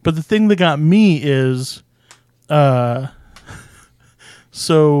 But the thing that got me is,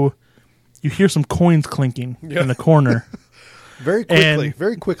 so you hear some coins clinking in the corner. Very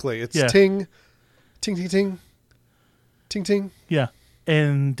quickly. It's ting, ting, ting, ting, ting, ting. Yeah.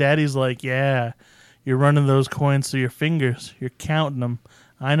 And Daddy's like, yeah, you're running those coins through your fingers. You're counting them.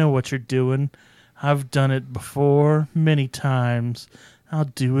 I know what you're doing. I've done it before many times. I'll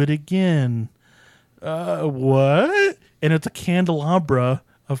do it again. What? And it's a candelabra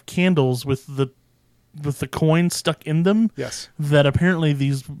of candles with the coins stuck in them. Yes. That apparently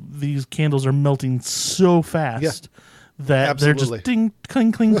these candles are melting so fast. Yeah. That they're just ding,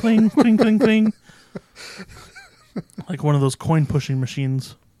 cling, cling, cling, cling, cling, cling. Like one of those coin pushing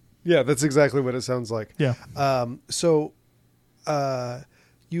machines. Yeah, that's exactly what it sounds like. Yeah. So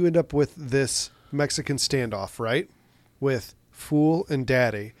you end up with this Mexican standoff, right? With Fool and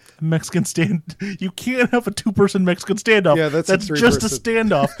Daddy. Mexican You can't have a 2-person Mexican standoff. Yeah, that's just a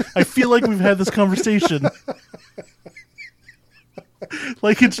standoff. I feel like we've had this conversation.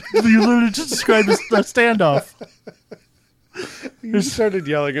 Like you literally just described a standoff. You started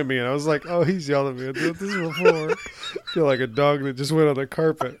yelling at me, and I was like, "Oh, he's yelling at me. I've done this before." I feel like a dog that just went on the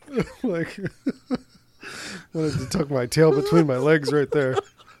carpet. Like, wanted to tuck my tail between my legs right there.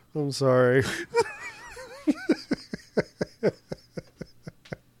 I'm sorry.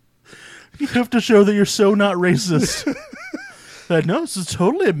 You have to show that you're so not racist. No, this is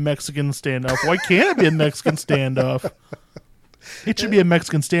totally a Mexican standoff. Why can't it be a Mexican standoff? It should be a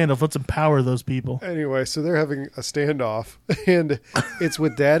Mexican standoff. Let's empower those people. Anyway, so they're having a standoff, and it's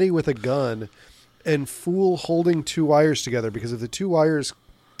with Daddy with a gun and Fool holding two wires together because if the two wires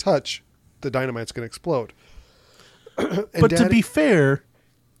touch, the dynamite's going to explode. But Daddy, to be fair,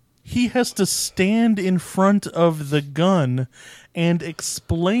 he has to stand in front of the gun and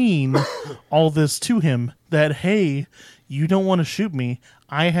explain all this to him that, hey, you don't want to shoot me.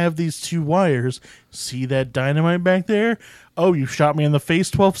 I have these 2 wires. See that dynamite back there? Oh, you shot me in the face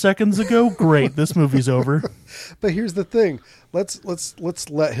 12 seconds ago? Great, this movie's over. But here's the thing. Let's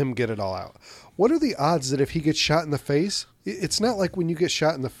let him get it all out. What are the odds that if he gets shot in the face, it's not like when you get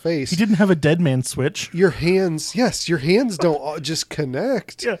shot in the face. He didn't have a dead man switch. Your hands don't just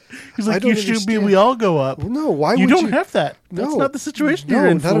connect. Yeah. He's like, you shoot me, we all go up. No, why you would don't have that. No, that's not the situation no, you're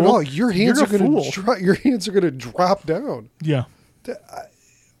in, not fool. at all. Your hands You're are going to your hands are going to drop down. Yeah.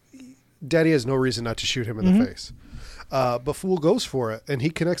 Daddy has no reason not to shoot him in the face. But Fool goes for it, and he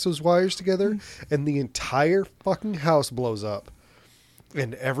connects those wires together, and the entire fucking house blows up,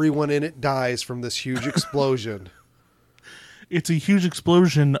 and everyone in it dies from this huge explosion. It's a huge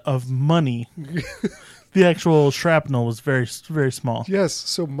explosion of money. The actual shrapnel was very, very small. Yes,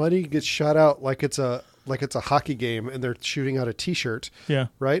 so money gets shot out like it's a hockey game, and they're shooting out a T-shirt. Yeah.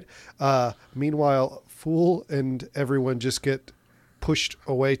 Right? Meanwhile, Fool and everyone just get pushed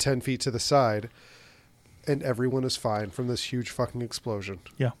away 10 feet to the side, and everyone is fine from this huge fucking explosion.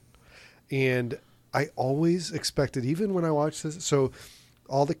 Yeah. And I always expected, even when I watched this, so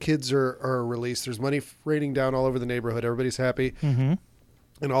all the kids are released. There's money raining down all over the neighborhood. Everybody's happy. Mm-hmm.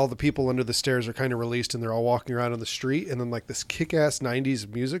 And all the people under the stairs are kind of released, and they're all walking around on the street. And then like this kick-ass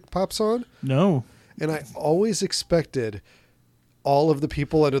 90s music pops on. No. And I always expected all of the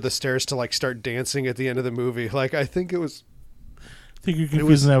people under the stairs to like start dancing at the end of the movie. Like, I think it was... I think you're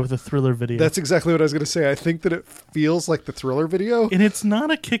confusing that with a Thriller video. That's exactly what I was going to say. I think that it feels like the Thriller video. And it's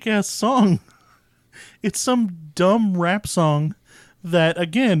not a kick-ass song. It's some dumb rap song that,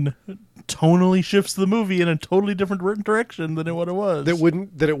 again, tonally shifts the movie in a totally different direction than what it was.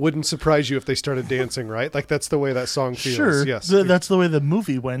 That it wouldn't surprise you if they started dancing, right? Like, that's the way that song feels. Sure. Yes. That's the way the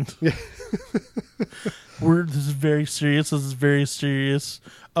movie went. Yeah. This is very serious. This is very serious.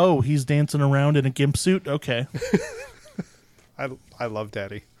 Oh, he's dancing around in a gimp suit? Okay. I love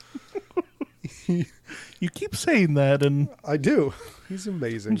Daddy. You keep saying that, and I do. He's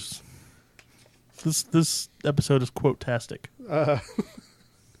amazing. This episode is quote-tastic.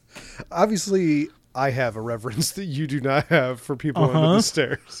 Obviously, I have a reverence that you do not have for people under the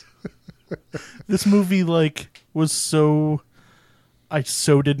stairs. This movie, was so... I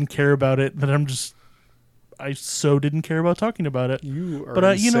so didn't care about it that I so didn't care about talking about it. You are But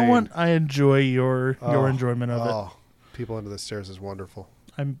insane. you know what? I enjoy your enjoyment of it. People under the stairs is wonderful.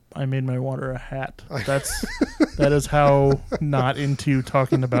 I made my water a hat. That is how not into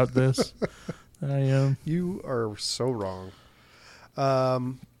talking about this I am. You are so wrong.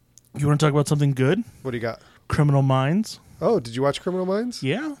 You want to talk about something good? What do you got? Criminal Minds. Oh, did you watch Criminal Minds?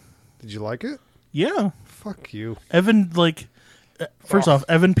 Yeah. Did you like it? Yeah. Fuck you. Evan, first off,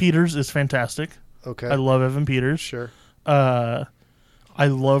 Evan Peters is fantastic. Okay. I love Evan Peters. Sure. I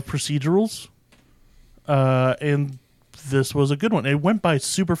love procedurals. And this was a good one. It went by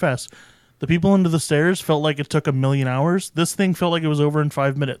super fast. The people under the stairs felt like it took 1,000,000 hours. This thing felt like it was over in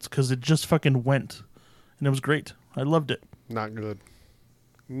 5 minutes because it just fucking went. And it was great. I loved it. Not good.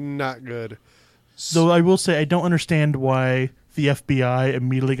 Not good. Though I will say I don't understand why the FBI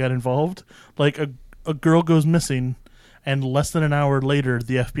immediately got involved. Like a girl goes missing and less than an hour later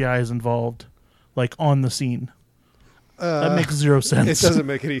the FBI is involved, on the scene. That makes zero sense. It doesn't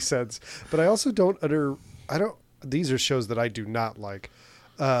make any sense. But I also these are shows that I do not like.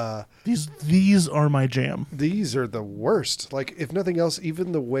 These are my jam. These are the worst. Like, if nothing else,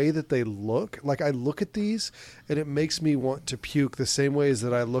 even the way that they look, I look at these and it makes me want to puke the same way as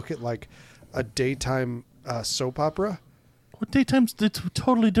that I look at a daytime soap opera. What daytime's it's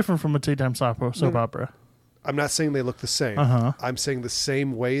totally different from a daytime soap opera. I'm not saying they look the same. Uh-huh. I'm saying the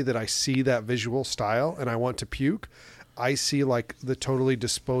same way that I see that visual style and I want to puke. I see the totally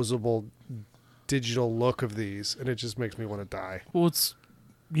disposable digital look of these, and it just makes me want to die. Well, it's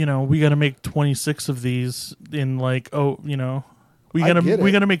we got to make 26 of these in we got to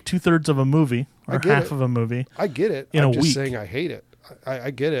make 2/3 of a movie or half of a movie. I get it. I'm just saying I hate it. I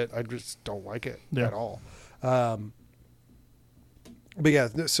get it. I just don't like it at all. But yeah,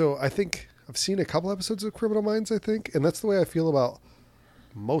 so I think I've seen a couple episodes of Criminal Minds, I think, and that's the way I feel about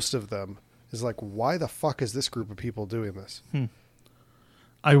most of them. Is why the fuck is this group of people doing this?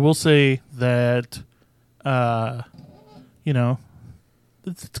 I will say that,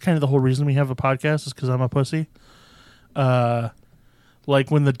 it's kind of the whole reason we have a podcast is because I'm a pussy. When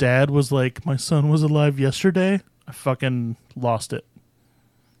the dad was like, my son was alive yesterday, I fucking lost it.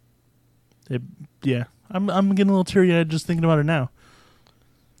 Yeah. I'm getting a little teary-eyed just thinking about it now.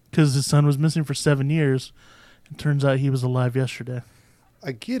 Because his son was missing for 7 years. It turns out he was alive yesterday.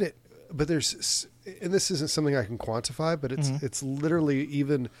 I get it, but and this isn't something I can quantify, but it's literally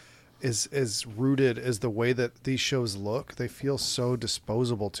even as rooted as the way that these shows look. They feel so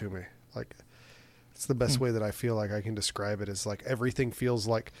disposable to me. Like, it's the best way that I feel like I can describe it, is like everything feels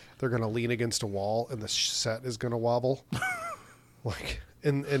like they're going to lean against a wall and the set is going to wobble. Like,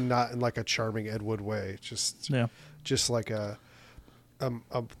 and not in like a charming Ed Wood way. Just like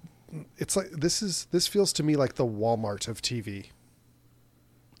it's like, this feels to me like the Walmart of TV.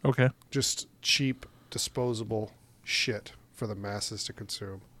 Okay. Just cheap, disposable shit for the masses to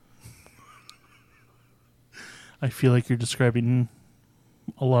consume. I feel like you're describing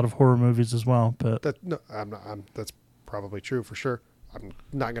a lot of horror movies as well, but I'm not. That's probably true for sure. I'm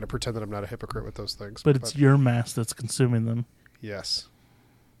not going to pretend that I'm not a hypocrite with those things. But it's your mass that's consuming them. Yes.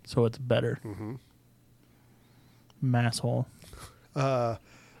 So it's better. Mm-hmm. Masshole.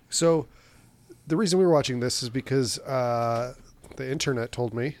 So the reason we were watching this is because the internet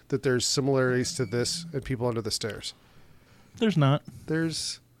told me that there's similarities to this and People Under the Stairs. There's not.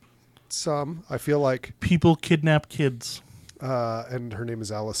 There's some. I feel like people kidnap kids. And her name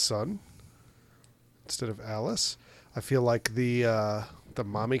is Alice Sun instead of Alice. I feel like the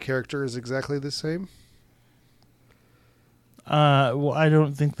mommy character is exactly the same. Well, I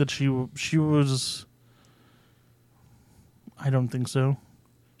don't think that she was. I don't think so.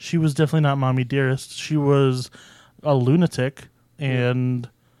 She was definitely not Mommy Dearest. She was a lunatic and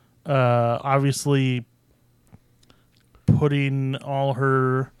obviously putting all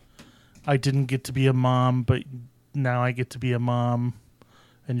her, I didn't get to be a mom, but now I get to be a mom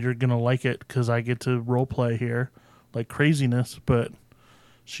and you're going to like it because I get to role play here, like craziness, but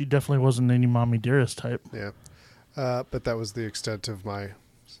she definitely wasn't any Mommy Dearest type. Yeah. But that was the extent of my,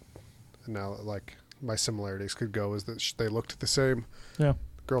 now like my similarities could go, is that they looked the same. Yeah.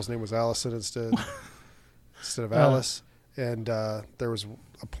 The girl's name was Allison instead of Alice. And there was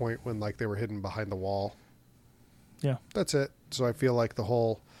a point when like they were hidden behind the wall. Yeah. That's it. So I feel like the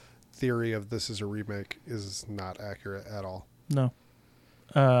whole theory of this is a remake is not accurate at all. No.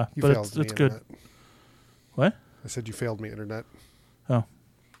 You but failed me, it's good. Internet. What? I said you failed me, Internet. Oh.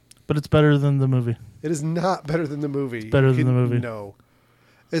 But it's better than the movie. It is not better than the movie. It's better than the movie. No.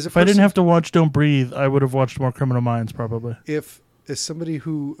 If I didn't have to watch Don't Breathe, I would have watched more Criminal Minds probably. If, as somebody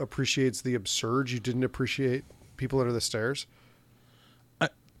who appreciates the absurd, you didn't appreciate People Under the Stairs?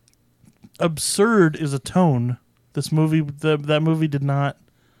 Absurd is a tone. This movie, that movie did not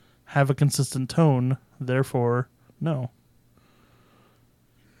have a consistent tone. Therefore, no.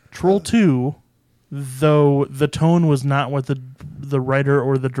 Troll 2, though the tone was not what the writer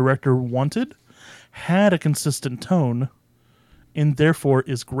or the director wanted, had a consistent tone, and therefore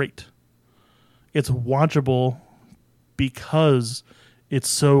is great. It's watchable because it's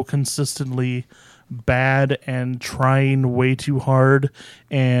so consistently bad and trying way too hard,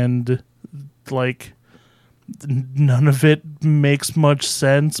 and like none of it makes much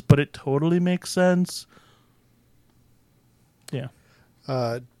sense, but it totally makes sense. Yeah.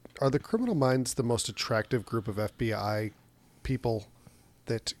 Are the Criminal Minds the most attractive group of FBI people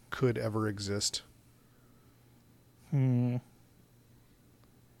that could ever exist? I'm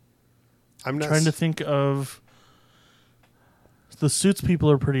not trying to think of... The Suits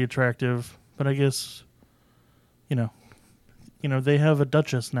people are pretty attractive, but I guess, you know, they have a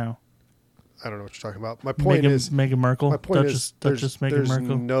Duchess now. I don't know what you're talking about. My point is Meghan Markle. My point Duchess Meghan Markle.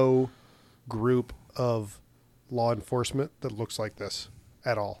 There's no group of law enforcement that looks like this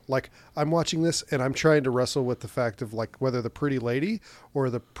at all. Like, I'm watching this and I'm trying to wrestle with the fact of like whether the pretty lady or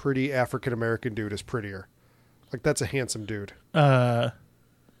the pretty African American dude is prettier. Like, that's a handsome dude. I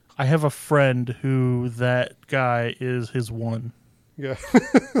have a friend who that guy is his one. Yeah.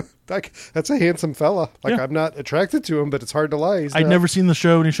 That's a handsome fella. Like, yeah. I'm not attracted to him, but it's hard to lie. I'd never seen the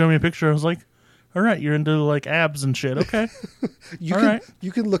show and he showed me a picture. I was like, all right, you're into like abs and shit. Okay. You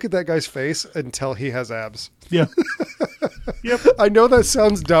can look at that guy's face and tell he has abs. Yeah. Yep. I know that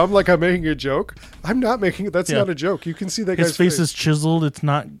sounds dumb, like I'm making a joke. I'm not making it. That's not a joke. You can see that his guy's face. His face is chiseled. It's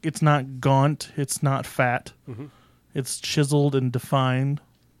not gaunt. It's not fat. Mm-hmm. It's chiseled and defined.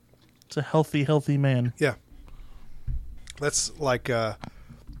 It's a healthy man. Yeah. That's like,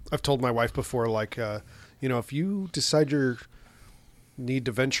 I've told my wife before, like, if you decide you need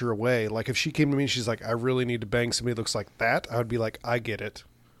to venture away, like if she came to me and she's like, I really need to bang somebody that looks like that, I would be like, I get it.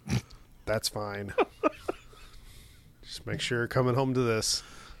 That's fine. Just make sure you're coming home to this.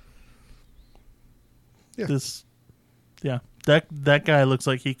 Yeah. That guy looks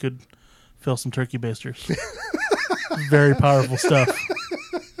like he could fill some turkey basters. Very powerful stuff.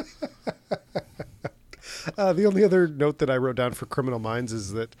 The only other note that I wrote down for Criminal Minds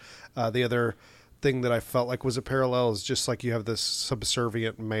is that the thing that I felt like was a parallel is just like you have this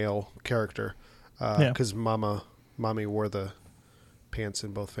subservient male character because mommy wore the pants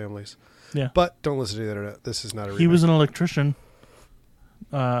in both families. Yeah. But don't listen to the internet. This is not a remake. He was an electrician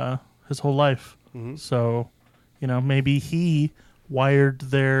his whole life. Mm-hmm. So, maybe he wired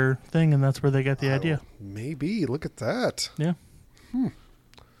their thing and that's where they got the idea. Maybe. Look at that. Yeah.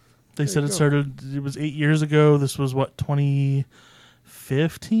 They said it was 8 years ago. This was what,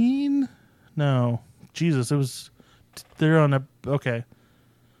 2015? No. Jesus, it was, okay.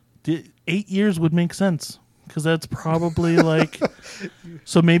 8 years would make sense. Because that's probably like,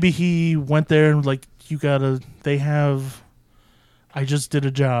 so maybe he went there and like, I just did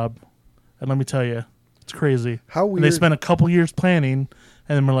a job. And let me tell you, it's crazy. How weird. And they spent a couple years planning,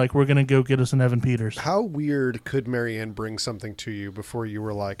 and then we're like, we're going to go get us an Evan Peters. How weird could Marianne bring something to you before you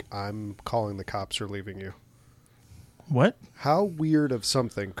were like, I'm calling the cops or leaving you? What? How weird of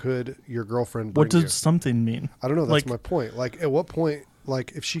something could your girlfriend bring What does something mean? I don't know. That's my point. Like, at what point,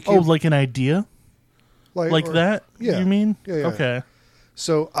 like, if she came... Oh, like an idea? Like that? Yeah. You mean? Yeah. Okay.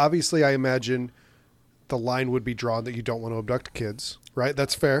 So, obviously, I imagine the line would be drawn that you don't want to abduct kids, right?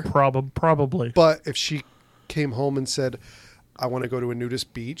 That's fair. Probably. But if she came home and said, I want to go to a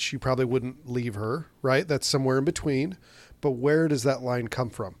nudist beach, you probably wouldn't leave her, right? That's somewhere in between. But where does that line come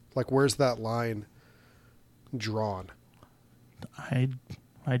from? Like, where's that line drawn? I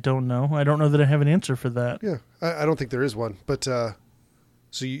don't know. I don't know that I have an answer for that. Yeah, I don't think there is one. But so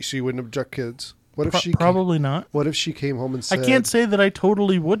you wouldn't abduct kids? What if she probably not? What if she came home and said, I can't say that I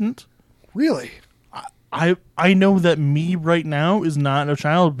totally wouldn't. Really? I know that me right now is not a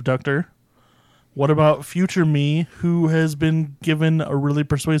child abductor. What about future me who has been given a really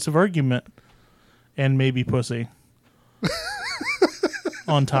persuasive argument and maybe pussy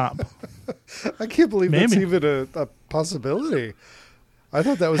on top? I can't believe that's even a possibility. I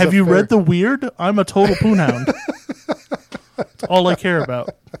thought that was. Have you read The Weird? I'm a total poonhound. That's all I care about.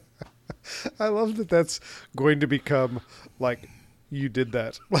 I love that that's going to become like you did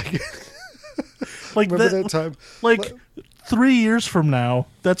that. Like remember that time? Like 3 years from now,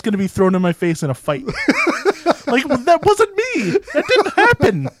 that's going to be thrown in my face in a fight. Like, that wasn't me. That didn't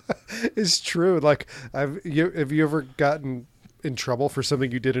happen. It's true. Like, have you ever gotten in trouble for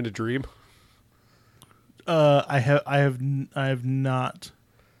something you did in a dream? I have not.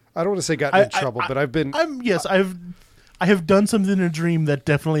 I don't want to say gotten in trouble, but I've been. I have done something in a dream that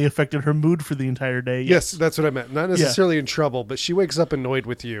definitely affected her mood for the entire day. Yes, that's what I meant. Not necessarily in trouble, but she wakes up annoyed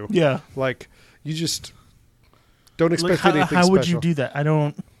with you. Yeah. Like, you just don't expect anything special. How would you do that? I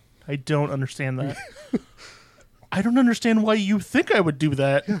don't understand that. I don't understand why you think I would do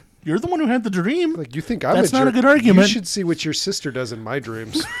that. Yeah. You're the one who had the dream. Like, you think I'm That's not a good argument. You should see what your sister does in my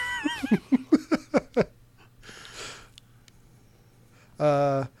dreams.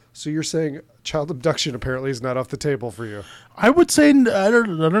 So you're saying child abduction apparently is not off the table for you? I would say, I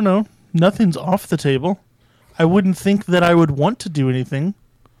don't know. Nothing's off the table. I wouldn't think that I would want to do anything.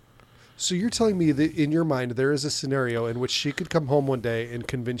 So you're telling me that in your mind there is a scenario in which she could come home one day and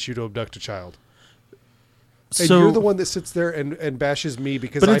convince you to abduct a child? And you're the one that sits there and bashes me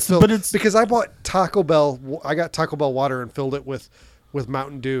because because I bought Taco Bell. I got Taco Bell water and filled it with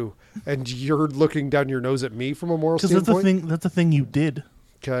Mountain Dew, and you're looking down your nose at me from a moral standpoint? Because that's the thing you did.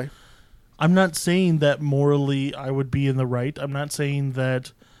 Okay. I'm not saying that morally I would be in the right. I'm not saying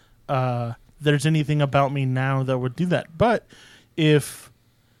that there's anything about me now that would do that. But if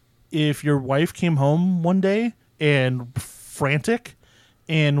your wife came home one day and frantic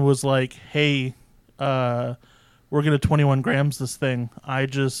and was like, hey, we're going to 21 grams this thing. I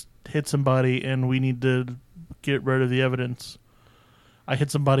just hit somebody and we need to get rid of the evidence. I hit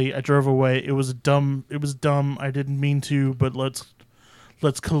somebody. I drove away. It was dumb. I didn't mean to, but let's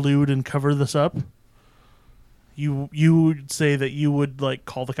collude and cover this up. You would say that you would like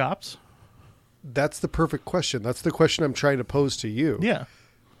call the cops? That's the perfect question. That's the question I'm trying to pose to you. Yeah.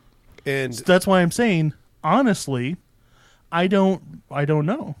 And so that's why I'm saying, honestly, I don't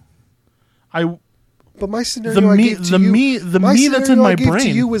know. But my scenario I gave to you, the me that's in my brain to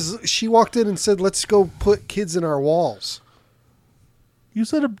you was she walked in and said, "Let's go put kids in our walls." You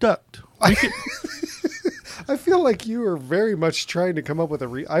said abduct. I feel like you are very much trying to come up with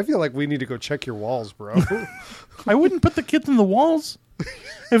I feel like we need to go check your walls, bro. I wouldn't put the kids in the walls.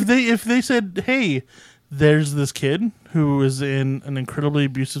 If they said, "Hey, there's this kid who is in an incredibly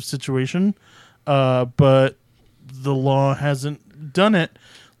abusive situation, but the law hasn't done it.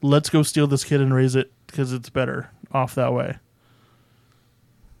 Let's go steal this kid and raise it because it's better off that way."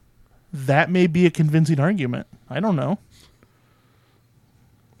 That may be a convincing argument. I don't know.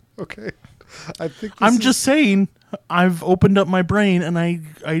 Okay. I think I'm just saying I've opened up my brain, and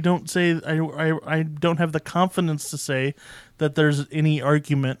I don't say I don't have the confidence to say that there's any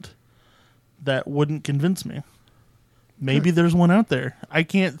argument that wouldn't convince me. Maybe there's one out there. I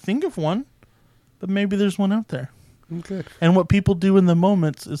can't think of one, but maybe there's one out there. Okay. And what people do in the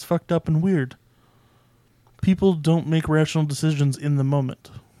moments is fucked up and weird. People don't make rational decisions in the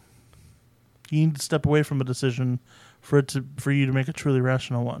moment. You need to step away from a decision for you to make a truly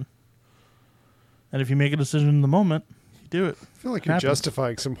rational one. And if you make a decision in the moment, you do it. I feel like you're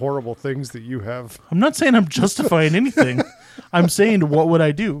justifying some horrible things that you have. I'm not saying I'm justifying anything. I'm saying, what would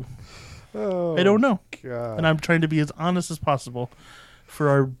I do? Oh, I don't know. God. And I'm trying to be as honest as possible for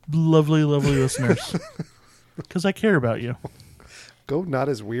our lovely, lovely listeners. Because I care about you. Go not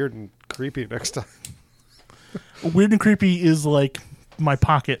as weird and creepy next time. Weird and creepy is like my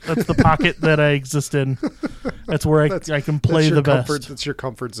pocket. That's the pocket that I exist in. That's where I can play the best. That's your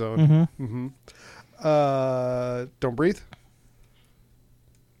comfort zone. Mm-hmm. Don't Breathe.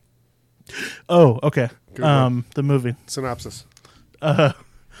 Oh, okay. The movie. Synopsis.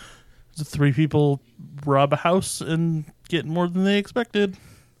 Three people rob a house and get more than they expected.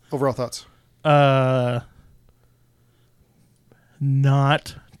 Overall thoughts.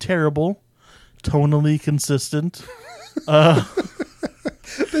 Not terrible. Tonally consistent.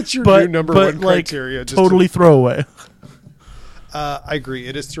 That's your new number one criteria. Like, totally throwaway. I agree.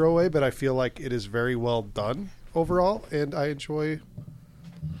 It is throwaway, but I feel like it is very well done overall, and I enjoy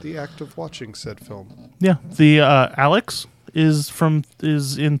the act of watching said film. Yeah. The Alex is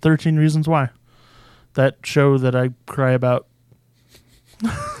in 13 Reasons Why. That show that I cry about.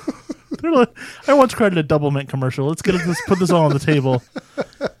 I once cried at a Double Mint commercial. Let's put this all on the table.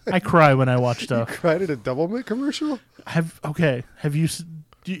 I cry when I watch stuff. You cried at a Double Mint commercial? Have you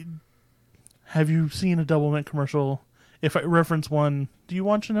seen a Double Mint commercial? If I reference one, do you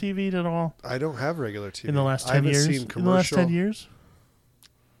watch TV at all? I don't have regular TV. In the last 10 years? In the last 10 years?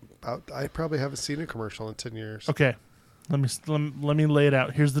 I probably haven't seen a commercial in 10 years. Okay. Let me lay it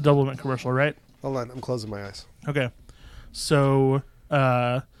out. Here's the Double Mint commercial, right? Hold on. I'm closing my eyes. Okay. So,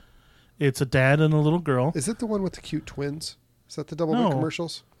 it's a dad and a little girl. Is it the one with the cute twins? Is that the Double Mint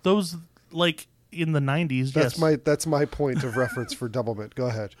commercials? Those, like, in the 90s, yes. That's my point of reference for Double Mint. Go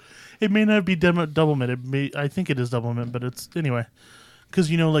ahead. It may not be Double Mint. I think it is Double Mint, but it's... Anyway. Because,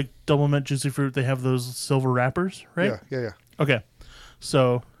 like, Double Mint Juicy Fruit, they have those silver wrappers, right? Yeah. Okay.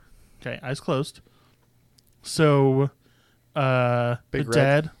 So, eyes closed. So, dad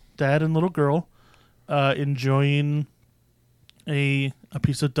and little girl enjoying a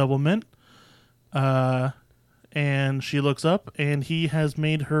piece of Double Mint. And she looks up, and he has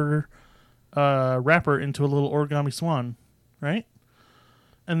made her wrapper into a little origami swan, right?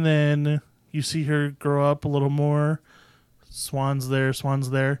 And then you see her grow up a little more. Swan's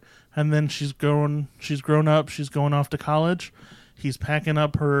there. And then she's grown up. She's going off to college. He's packing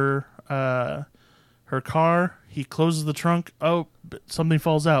up her car. He closes the trunk. Oh, something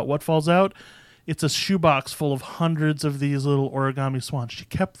falls out. What falls out? It's a shoebox full of hundreds of these little origami swans. She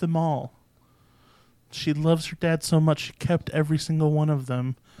kept them all. She loves her dad so much, she kept every single one of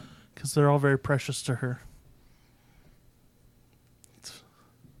them because they're all very precious to her.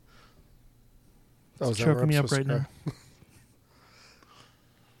 It's choking me up right now.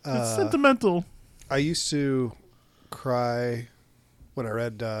 It's sentimental. I used to cry when I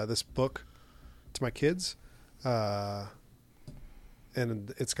read this book to my kids, and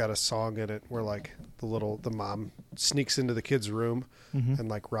it's got a song in it where like the mom sneaks into the kid's room and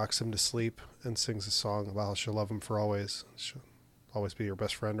like rocks him to sleep and sings a song about how she'll love him for always. She'll always be your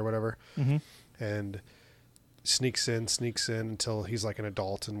best friend or whatever. And sneaks in until he's like an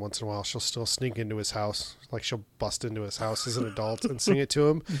adult, and once in a while she'll still sneak into his house, like she'll bust into his house as an adult and sing it to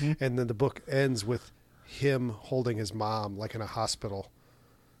him. And then the book ends with him holding his mom like in a hospital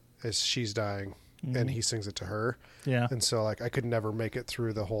as she's dying, and he sings it to her. Yeah. And so like I could never make it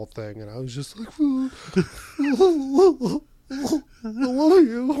through the whole thing, and I was just like I love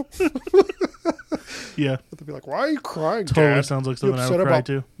you. Yeah. But they'd be like, why are you crying, Totally Dad? sounds like something I would cry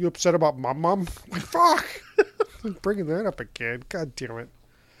too. You upset about my mom? Like, fuck. Bringing that up again. God damn it.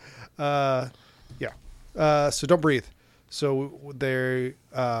 Yeah. So Don't Breathe. So they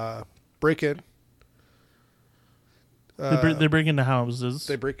break in. They break into houses.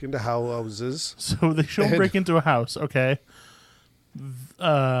 They break into houses. So they show them break into a house. Okay.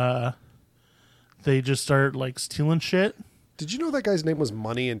 They just start like stealing shit. Did you know that guy's name was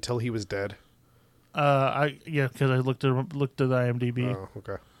Money until he was dead? Because I looked at IMDb. Oh,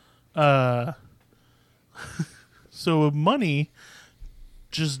 okay. So Money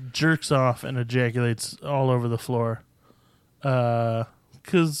just jerks off and ejaculates all over the floor.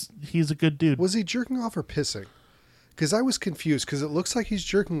 because he's a good dude. Was he jerking off or pissing? Because I was confused because it looks like he's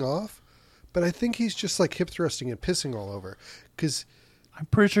jerking off, but I think he's just like hip thrusting and pissing all over. Because I'm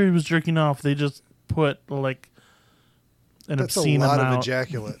pretty sure he was jerking off. They just put like an that's a obscene lot amount. of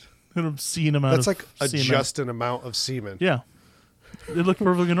ejaculate. An obscene amount. That's like a semen. just an amount of semen. Yeah, it looked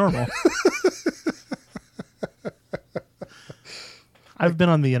perfectly normal. I've been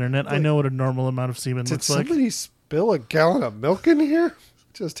on the internet. I know what a normal amount of semen Did looks like. somebody spill a gallon of milk in here?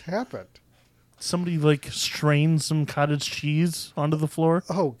 What just happened? Somebody like strained some cottage cheese onto the floor.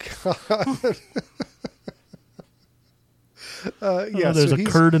 Oh God. Yeah, There's so a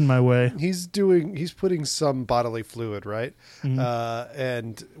curd in my way. He's putting some bodily fluid, right?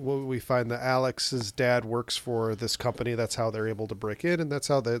 And we find that Alex's dad works for this company. That's how they're able to break in, and that's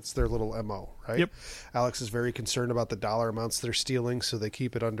their little MO, right? Yep. Alex is very concerned about the dollar amounts they're stealing, so they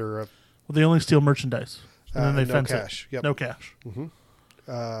keep it under Well, they only steal merchandise, and then they no fence cash. it. Yep. No cash.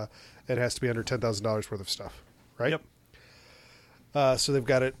 It has to be under $10,000 worth of stuff, right? Yep. So they've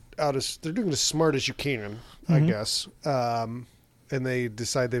got it out as they're doing it as smart as you can, I guess. And they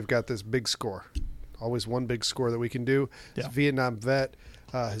decide they've got this big score. Always one big score that we can do. Yeah. He's a Vietnam vet.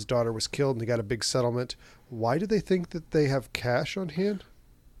 His daughter was killed, and they got a big settlement. Why do they think that they have cash on hand?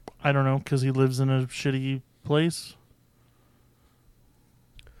 I don't know, because he lives in a shitty place.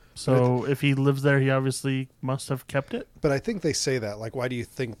 So if he lives there, he obviously must have kept it. But I think they say that. Like, why do you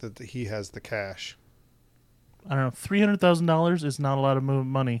think that he has the cash? I don't know. $300,000 is not a lot of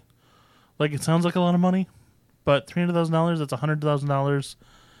money. Like, it sounds like a lot of money, but $300,000, that's $100,000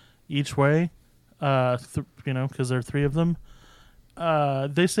 each way. Because there are three of them.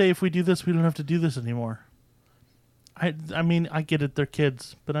 They say if we do this, we don't have to do this anymore. I mean, I get it. They're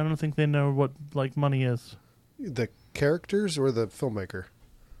kids, but I don't think they know what like money is. The characters or the filmmaker?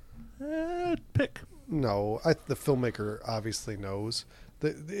 Pick. No, the filmmaker obviously knows.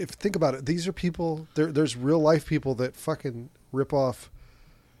 If think about it, these are people. There's real life people that fucking rip off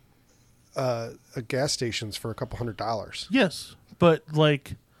gas stations for a couple $100. Yes, but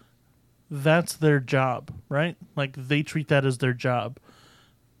like that's their job, right? Like they treat that as their job.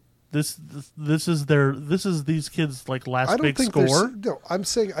 This is these kids like last big score. No, I'm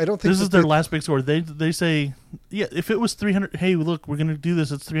saying I don't think this is their last big score. They say, yeah, if it was 300, hey, look, we're gonna do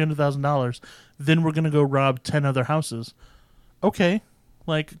this. It's $300,000. Then we're gonna go rob 10 other houses. Okay,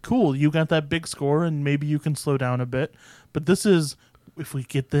 like cool. You got that big score, and maybe you can slow down a bit. But this is, if we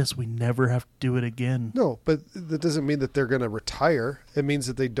get this, we never have to do it again. No, but that doesn't mean that they're gonna retire. It means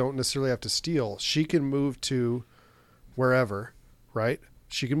that they don't necessarily have to steal. She can move to wherever, right?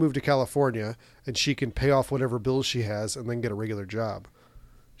 She can move to California, and she can pay off whatever bills she has and then get a regular job.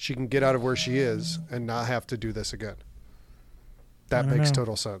 She can get out of where she is and not have to do this again. That makes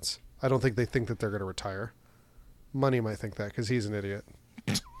total sense. I don't think they think that they're going to retire. Money might think that because he's an idiot.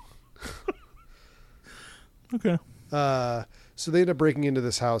 Okay. So they end up breaking into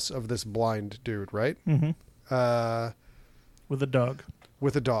this house of this blind dude, right? Mm-hmm. With a dog.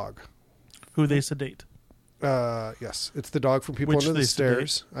 With a dog. Who they sedate. Yes, it's the dog from People Which Under the they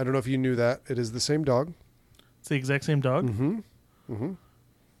Stairs. I don't know if you knew that. It is the same dog. It's the exact same dog? Mm-hmm. Mm-hmm.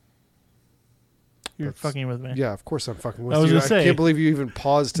 You're fucking with me. Yeah, of course I'm fucking with I was you. gonna say, I can't believe you even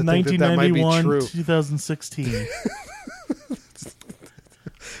paused to think that might be true. 2016.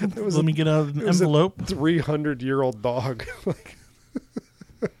 Let me get out an It was envelope. a 300-year-old dog.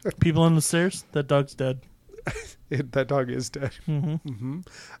 People on the stairs? That dog's dead. That dog is dead. Mm-hmm.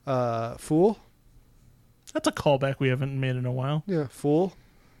 Fool? That's a callback we haven't made in a while. Yeah, Fool.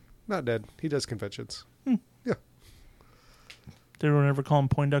 Not dead. He does conventions. Yeah. Did anyone ever call him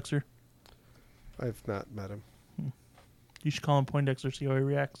Poindexter? I've not met him. You should call him Poindexter, see how he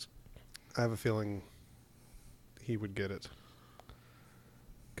reacts. I have a feeling he would get it.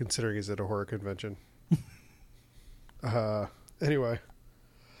 Considering he's at a horror convention. Anyway.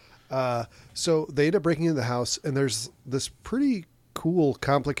 So they end up breaking into the house, and there's this pretty cool,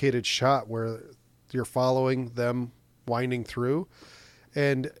 complicated shot where you're following them winding through.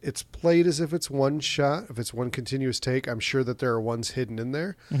 And it's played as if it's one shot, if it's one continuous take. I'm sure that there are ones hidden in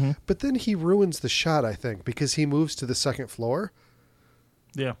there. Mm-hmm. But then he ruins the shot, I think, because he moves to the second floor.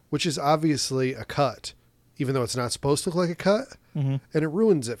 Yeah. Which is obviously a cut, even though it's not supposed to look like a cut. Mm-hmm. And it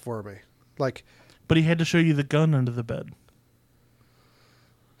ruins it for me. Like, but he had to show you the gun under the bed.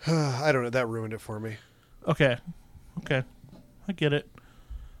 I don't know. That ruined it for me. Okay. I get it.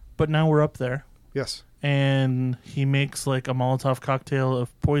 But now we're up there. Yes. And he makes like a Molotov cocktail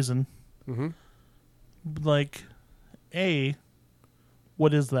of poison. Mm-hmm. Like, A,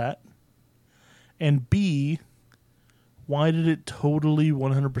 what is that? And B, why did it totally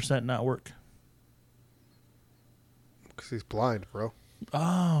 100% not work? Because he's blind, bro.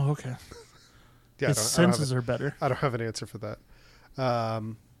 Oh, okay. Yeah, His senses are better. I don't have an answer for that. Yeah, I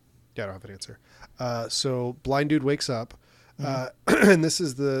don't have an answer. So blind dude wakes up, and this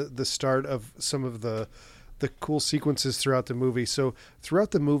is the start of some of the cool sequences throughout the movie. So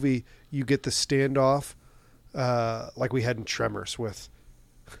throughout the movie, you get the standoff, like we had in Tremors with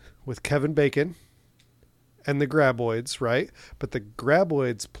Kevin Bacon and the Graboids, right? But the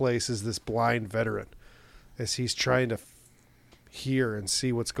Graboids' place is this blind veteran as he's trying to hear and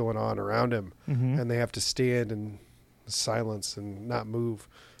see what's going on around him, and they have to stand in silence and not move,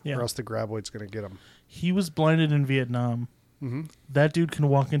 or else the Graboid's going to get him. He was blinded in Vietnam. That dude can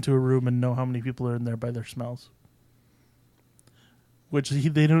walk into a room and know how many people are in there by their smells, which he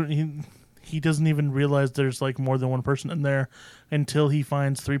doesn't even realize there's like more than one person in there until he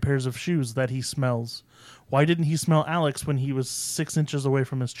finds 3 pairs of shoes that he smells. Why didn't he smell Alex when he was 6 inches away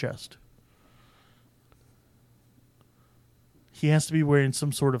from his chest? He has to be wearing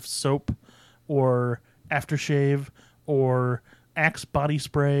some sort of soap or aftershave or Axe body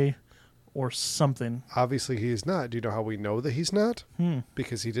spray or something. Obviously he is not. Do you know how we know that he's not?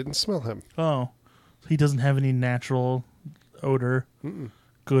 Because he didn't smell him. Oh. He doesn't have any natural odor,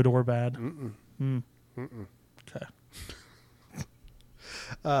 good or bad. Okay.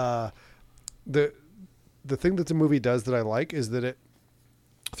 The thing that the movie does that I like is that it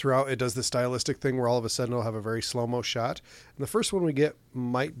does the stylistic thing where all of a sudden it'll have a very slow-mo shot. And the first one we get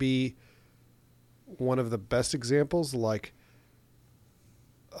might be one of the best examples, like,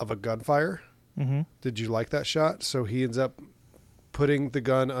 of a gunfire. Did you like that shot? So he ends up putting the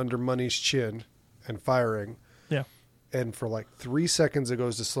gun under Money's chin and firing. Yeah. And for like 3 seconds it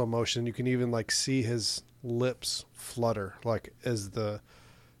goes to slow motion. You can even like see his lips flutter, like as the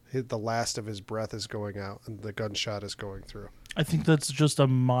last of his breath is going out and the gunshot is going through. I think that's just a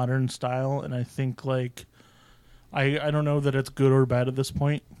modern style, and I think like I don't know that it's good or bad at this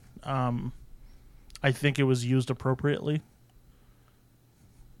point. I think it was used appropriately.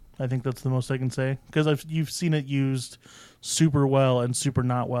 I think that's the most I can say, because you've seen it used super well and super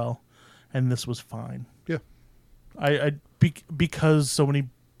not well, and this was fine. Yeah, because so many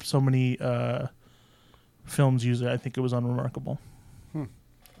films use it. I think it was unremarkable.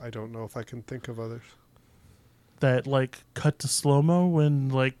 I don't know if I can think of others that like cut to slow-mo when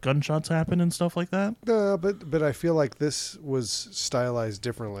like gunshots happen and stuff like that. But I feel like this was stylized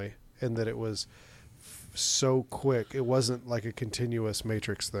differently in that it was so quick. It wasn't like a continuous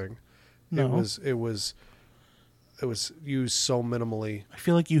Matrix thing. No. It was used so minimally. I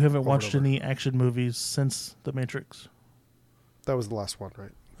feel like you haven't watched any action movies since The Matrix. That was the last one,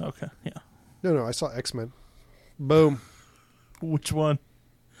 right? Okay, yeah. No, I saw X-Men. Boom. Which one?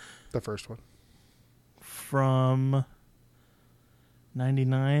 The first one. From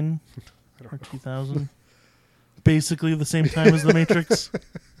 99 or 2000? Basically the same time as The Matrix?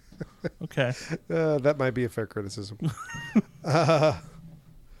 Okay. That might be a fair criticism. Where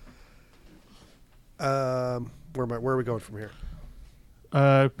are we going from here?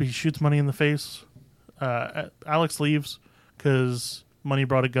 He shoots Money in the face. Alex leaves because Money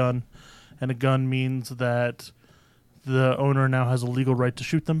brought a gun, and a gun means that the owner now has a legal right to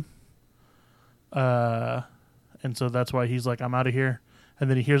shoot them. And so that's why he's like, I'm out of here. And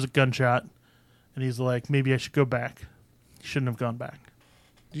then he hears a gunshot, and he's like, maybe I should go back. He shouldn't have gone back.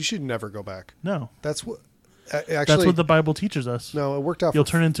 You should never go back. No. That's what... Actually, that's what the Bible teaches us. No, it worked out. You'll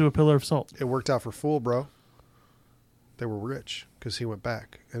turn into a pillar of salt. It worked out for Fool, bro. They were rich because he went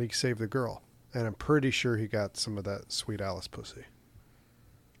back and he saved the girl. And I'm pretty sure he got some of that sweet Alice pussy.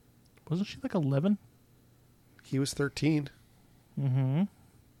 Wasn't she like 11? He was 13. Mm-hmm.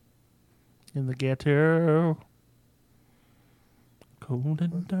 In the ghetto. Cold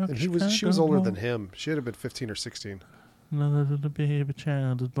and dark. And she was older than him. She had to have been 15 or 16. Another little baby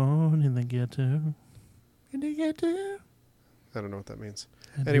child is born in the ghetto. In the ghetto. I don't know what that means.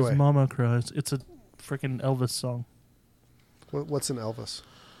 And anyway. His mama cries. It's a freaking Elvis song. What's an Elvis?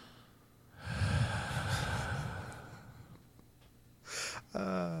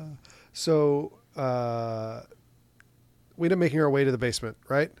 So we end up making our way to the basement,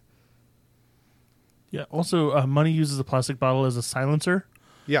 right? Yeah. Also, Money uses a plastic bottle as a silencer.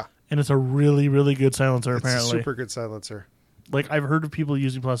 Yeah. And it's a really, really good silencer, it's apparently. It's a super good silencer. Like, I've heard of people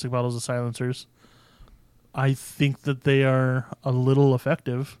using plastic bottles as silencers. I think that they are a little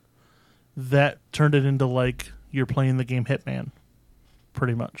effective. That turned it into, like, you're playing the game Hitman.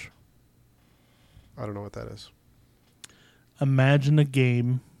 Pretty much. I don't know what that is. Imagine a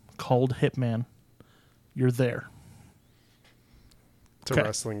game called Hitman. You're there. It's a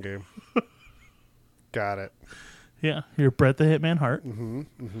wrestling game. Got it. Yeah, you're Bret the Hitman Hart. Mm-hmm.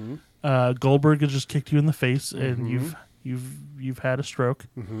 Mm-hmm. Goldberg has just kicked you in the face, and you've You've had a stroke.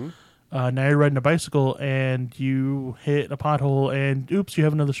 Mm-hmm. Now you're riding a bicycle and you hit a pothole and oops, you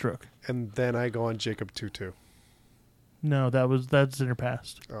have another stroke. And then I go on Jacob Tutu. No, that's in your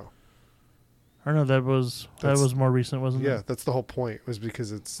past. Oh. Or no, that was more recent, wasn't it? Yeah, that's the whole point. Was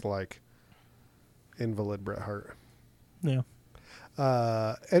because it's like invalid Bret Hart. Yeah.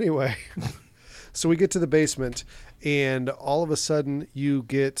 Anyway, so we get to the basement, and all of a sudden you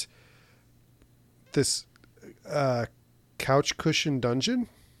get this couch cushion dungeon,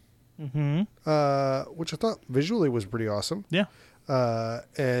 Mm-hmm. which I thought visually was pretty awesome. Yeah.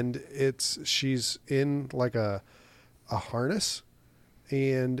 And she's in like a harness,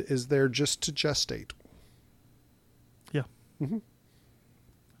 and is there just to gestate. Yeah. Mm-hmm.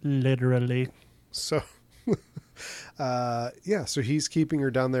 Literally. So, so he's keeping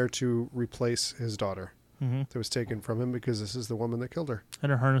her down there to replace his daughter that was taken from him because this is the woman that killed her.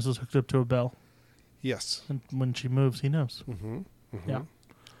 And her harness is hooked up to a bell. Yes. And when she moves, he knows. Mm-hmm. Mm-hmm. Yeah.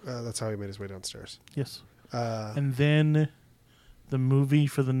 That's how he made his way downstairs. Yes. And then the movie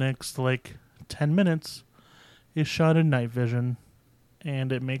for the next 10 minutes is shot in night vision,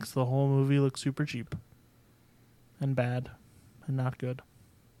 and it makes the whole movie look super cheap and bad and not good.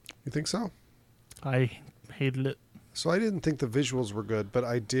 You think so? I hated it. So I didn't think the visuals were good, but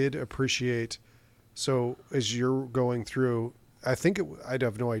I did appreciate. So as you're going through, I think I'd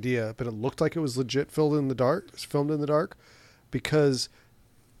have no idea, but it looked like it was legit filmed in the dark, because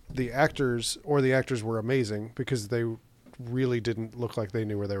the actors were amazing because they really didn't look like they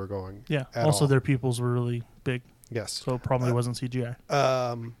knew where they were going. Yeah. Also, their pupils were really big. Yes. So it probably wasn't CGI.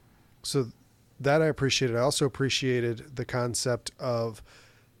 So that I appreciated. I also appreciated the concept of,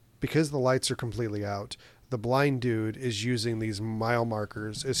 because the lights are completely out, the blind dude is using these mile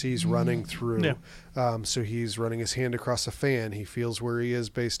markers as he's running through. Yeah. So he's running his hand across a fan. He feels where he is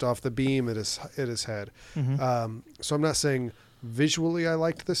based off the beam at his head. Mm-hmm. So I'm not saying visually I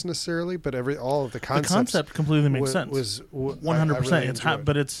liked this necessarily, but all of the concept completely makes sense. Was 100%.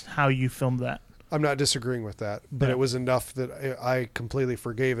 Really it's how you filmed that. I'm not disagreeing with that, but it was enough that I completely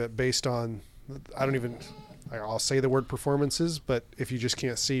forgave it based on. I'll say the word performances, but if you just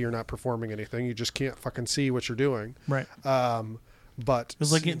can't see, you're not performing anything. You just can't fucking see what you're doing. Right. But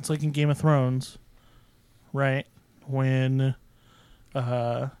it's like in Game of Thrones, right? When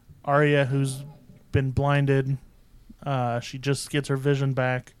Arya, who's been blinded, she just gets her vision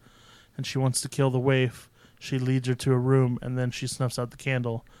back, and she wants to kill the waif. She leads her to a room, and then she snuffs out the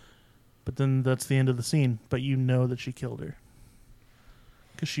candle. But then that's the end of the scene. But you know that she killed her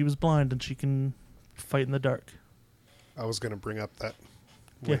because she was blind and she can fight in the dark. I was going to bring up that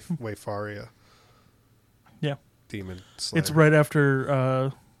Wayfaria. Yeah. Demon Slayer. It's right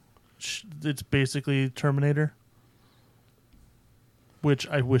after it's basically Terminator, which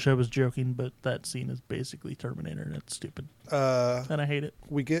I wish I was joking, but that scene is basically Terminator, and it's stupid. And I hate it.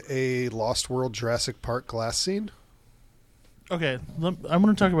 We get a Lost World Jurassic Park glass scene. Okay, I'm going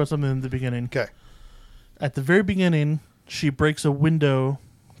to talk about something in the beginning. Okay. At the very beginning, she breaks a window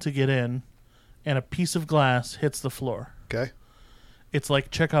to get in, and a piece of glass hits the floor. Okay. It's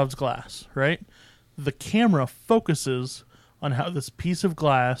like Chekhov's glass, right? The camera focuses on how this piece of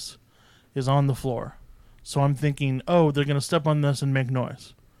glass is on the floor. So I'm thinking, oh, they're going to step on this and make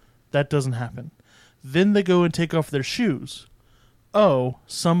noise. That doesn't happen. Then they go and take off their shoes. Oh,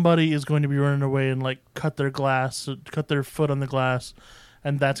 somebody is going to be running away and cut their foot on the glass,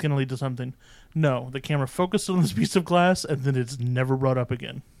 and that's going to lead to something. No, the camera focused on this piece of glass, and then it's never brought up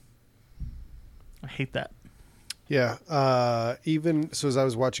again. I hate that. Yeah. Even so, as I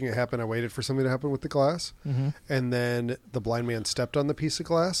was watching it happen, I waited for something to happen with the glass, and then the blind man stepped on the piece of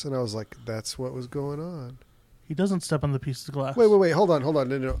glass, and I was like, "That's what was going on." He doesn't step on the piece of glass. Wait. Hold on.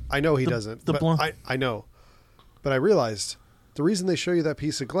 No. I know he doesn't. I know, but I realized the reason they show you that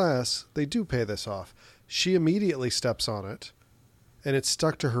piece of glass, they do pay this off. She immediately steps on it, and it's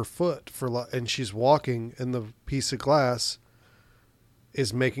stuck to her foot and she's walking, and the piece of glass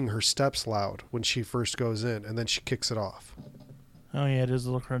is making her steps loud when she first goes in, and then she kicks it off. Oh yeah, it is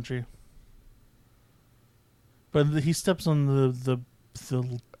a little crunchy. But he steps on the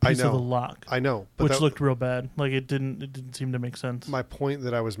piece of the lock. I know, but which looked real bad. It didn't seem to make sense. My point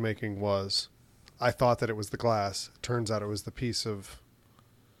that I was making was, I thought that it was the glass. Turns out it was the piece of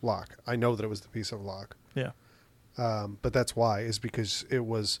lock. I know that it was the piece of lock. Yeah. But that's why, is because it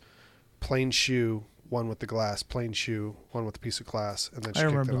was plain shoe, one with the glass, plain shoe, one with the piece of glass, and then she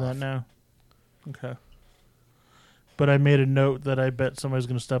kicked it off. I remember that now. Okay. But I made a note that I bet somebody's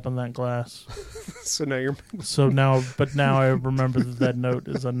going to step on that glass. So now you're... Now I remember that note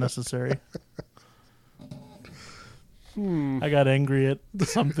is unnecessary. I got angry at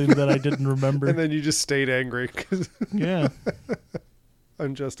something that I didn't remember. And then you just stayed angry. Yeah.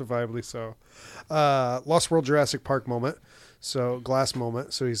 Unjustifiably so. Lost World Jurassic Park moment. So glass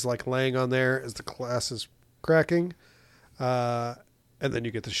moment. So he's like laying on there as the glass is cracking. And then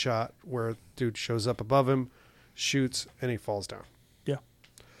you get the shot where a dude shows up above him, shoots, and he falls down. Yeah.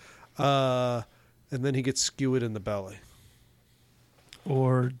 And then he gets skewered in the belly.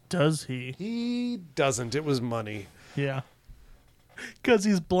 Or does he? He doesn't. It was money. Yeah. Because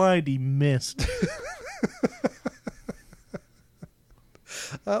he's blind, he missed.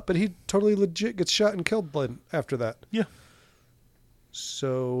 But he totally legit gets shot and killed after that. Yeah.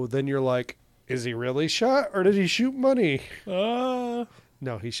 So then you're like, is he really shot or did he shoot money? Uh,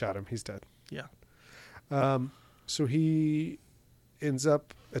 No, he shot him. He's dead. Yeah. So he ends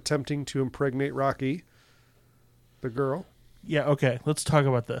up attempting to impregnate Rocky, the girl. Yeah, okay. Let's talk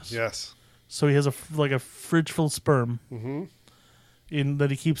about this. Yes. So he has a fridge full of sperm in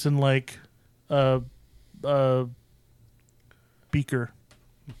that he keeps in like a beaker.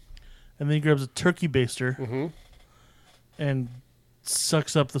 And then he grabs a turkey baster and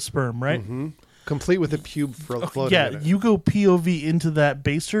sucks up the sperm, right? Complete with a pube floating Yeah, in it. you go POV into that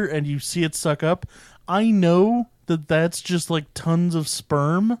baster and you see it suck up. I know that that's just like tons of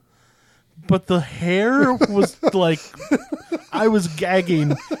sperm, but the hair was like, I was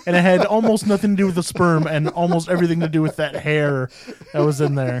gagging, and it had almost nothing to do with the sperm and almost everything to do with that hair that was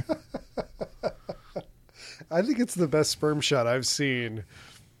in there. I think it's the best sperm shot I've seen.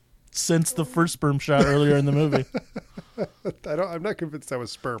 Since the first sperm shot earlier in the movie. I'm not convinced that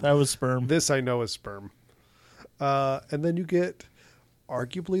was sperm. That was sperm. This I know is sperm. And then you get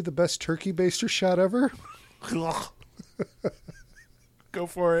arguably the best turkey baster shot ever. Go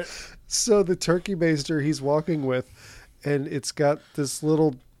for it. So the turkey baster he's walking with, and it's got this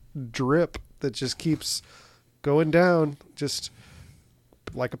little drip that just keeps going down, just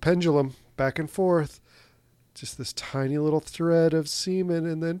like a pendulum, back and forth. Just this tiny little thread of semen,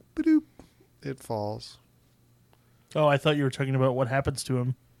 and then ba-doop, it falls. Oh, I thought you were talking about what happens to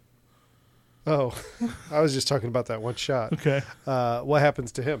him. Oh, I was just talking about that one shot. Okay. What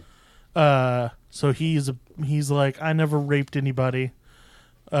happens to him? So he's like, I never raped anybody,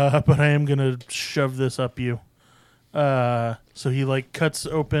 but I am gonna shove this up you. So he like cuts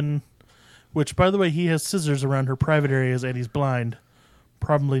open, which by the way, he has scissors around her private areas and he's blind.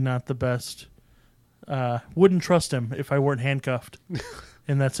 Probably not the best. Wouldn't trust him if I weren't handcuffed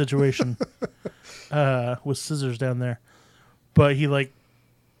in that situation with scissors down there. But he like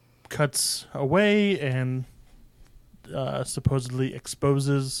cuts away and supposedly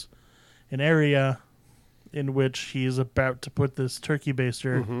exposes an area in which he's about to put this turkey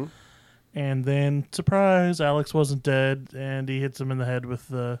baster. And then, surprise, Alex wasn't dead, and he hits him in the head with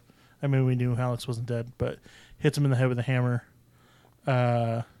the... I mean, we knew Alex wasn't dead, but hits him in the head with a hammer.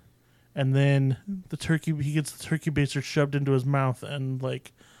 And then he gets the turkey baster shoved into his mouth and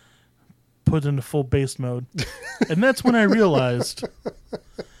like put into full bass mode. And that's when I realized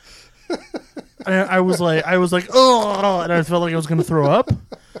I was like, oh, and I felt like I was going to throw up.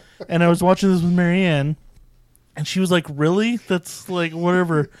 And I was watching this with Marianne, and she was like, really? That's like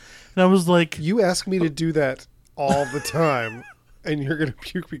whatever. And I was like, You ask me to do that all the time, and you're going to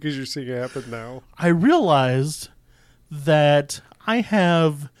puke because you're seeing it happen now. I realized that I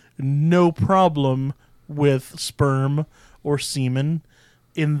have no problem with sperm or semen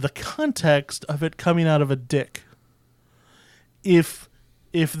in the context of it coming out of a dick. If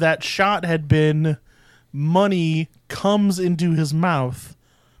that shot had been money comes into his mouth,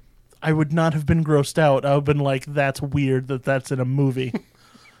 I would not have been grossed out. I would have been like, that's weird that that's in a movie.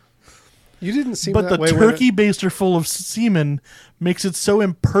 You didn't seem But that way. the turkey baster full of semen makes it so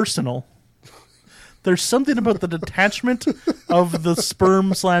impersonal. There's something about the detachment of the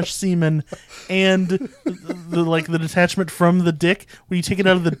sperm/semen and the detachment from the dick. When you take it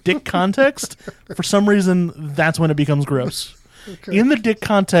out of the dick context, for some reason, that's when it becomes gross. Okay. In the dick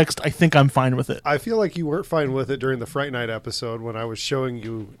context, I think I'm fine with it. I feel like you weren't fine with it during the Fright Night episode when I was showing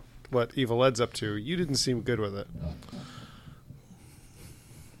you what Evil Ed's up to. You didn't seem good with it.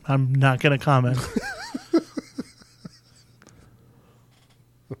 I'm not going to comment.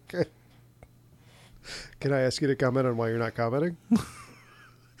 Okay. Can I ask you to comment on why you're not commenting?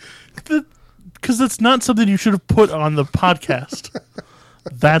 Because that's not something you should have put on the podcast.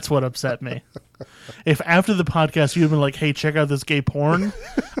 That's what upset me. If after the podcast you'd been like, hey, check out this gay porn,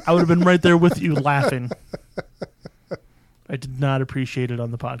 I would have been right there with you laughing. I did not appreciate it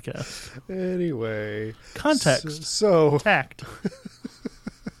on the podcast. Anyway. Context. So tact.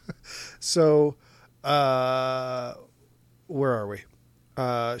 So, where are we?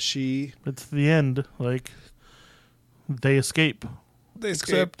 It's the end. Like, They escape. They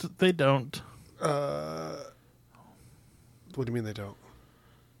escape. Except they don't. What do you mean they don't?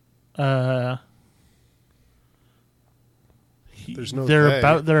 There's no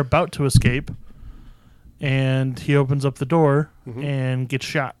they're about to escape, and he opens up the door and gets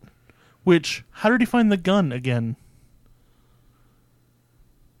shot. Which, how did he find the gun again?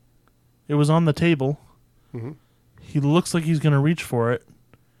 It was on the table. Mm-hmm. He looks like he's going to reach for it,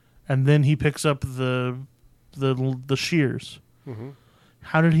 and then he picks up the shears. Mm-hmm.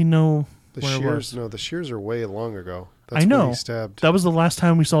 How did he know the where shears? it was? No, the shears are way long ago. That's I know. When he stabbed. That was the last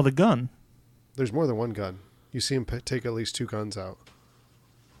time we saw the gun. There's more than one gun. You see him take at least 2 guns out.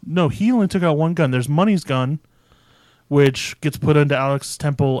 No, he only took out one gun. There's Money's gun, which gets put into Alex's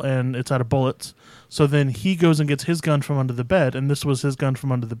temple, and it's out of bullets. So then he goes and gets his gun from under the bed, and this was his gun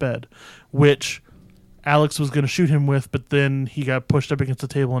from under the bed, which Alex was going to shoot him with, but then he got pushed up against the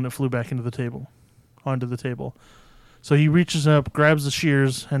table, and it flew back onto the table. So he reaches up, grabs the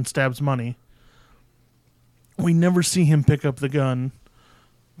shears, and stabs Money. We never see him pick up the gun,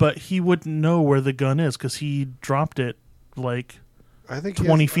 but he wouldn't know where the gun is because he dropped it like I think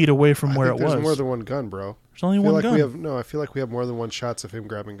 20 feet away from where it was. There's more than one gun, bro. There's only one gun. I feel like we have more than one shots of him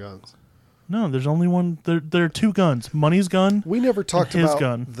grabbing guns. No, there's only one. There are 2 guns. Money's gun. We never talked his about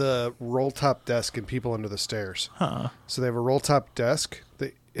gun. the roll-top desk and people under the stairs. Huh. So they have a roll-top desk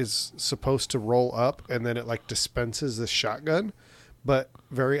that is supposed to roll up, and then it like dispenses the shotgun, but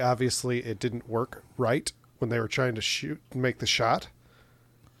very obviously it didn't work right when they were trying to make the shot.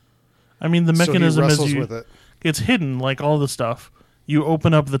 I mean, the mechanism so he wrestles with it. It's hidden like all the stuff. You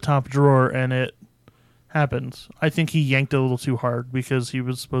open up the top drawer and it happens. I think he yanked it a little too hard because he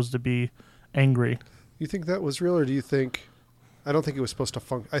was supposed to be angry. You think that was real, or do you think... I don't think it was supposed to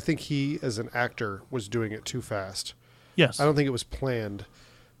function. I think he, as an actor, was doing it too fast. Yes. I don't think it was planned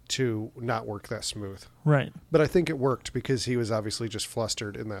to not work that smooth. Right. But I think it worked because he was obviously just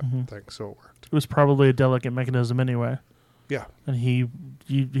flustered in that thing, so it worked. It was probably a delicate mechanism anyway. Yeah. And he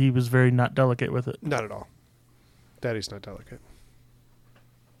was very not delicate with it. Not at all. Daddy's not delicate.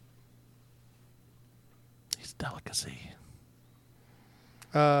 He's delicacy.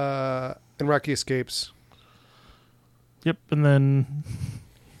 And Rocky escapes. Yep, and then,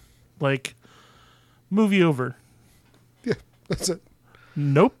 like, movie over. Yeah, that's it.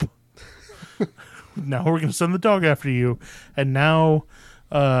 Nope. Now we're going to send the dog after you. And now,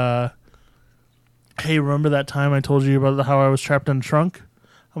 hey, remember that time I told you about how I was trapped in the trunk?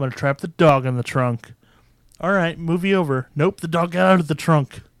 I'm going to trap the dog in the trunk. All right, movie over. Nope, the dog got out of the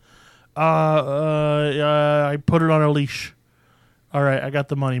trunk. I put it on a leash. All right, I got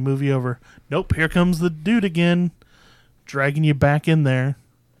the money. Movie over. Nope, here comes the dude again, dragging you back in there,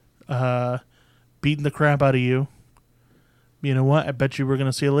 beating the crap out of you. You know what? I bet you we're going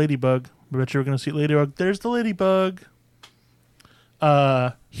to see a ladybug. I bet you we're going to see a ladybug. There's the ladybug.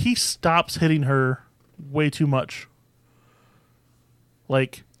 He stops hitting her way too much.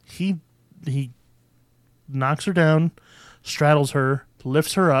 Like, he knocks her down, straddles her,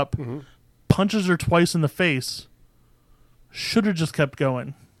 lifts her up, punches her twice in the face. Should have just kept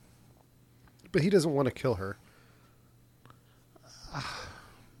going. But he doesn't want to kill her.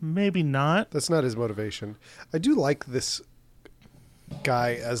 Maybe not. That's not his motivation. I do like this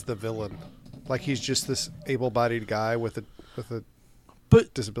guy as the villain. Like he's just this able-bodied guy with a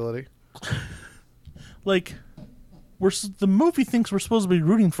disability. Like, the movie thinks we're supposed to be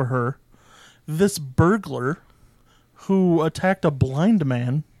rooting for her. This burglar who attacked a blind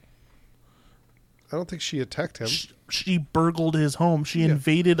man. I don't think she attacked him. She burgled his home. She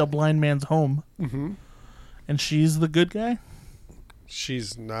invaded a blind man's home. Mm-hmm. And she's the good guy?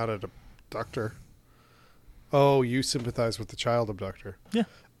 She's not an abductor. Oh, you sympathize with the child abductor. Yeah.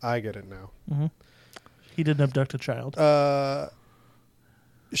 I get it now. Mm-hmm. He didn't abduct a child.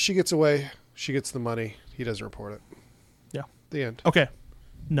 She gets away. She gets the money. He doesn't report it. Yeah. The end. Okay.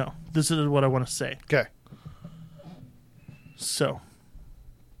 No. This is what I want to say. Okay. So,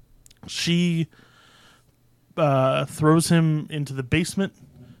 she throws him into the basement.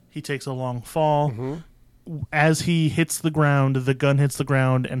 He takes a long fall. Mm-hmm. As he hits the ground, the gun hits the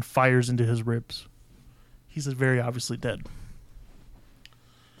ground and fires into his ribs. He's very obviously dead.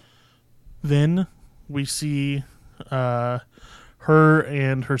 Then we see her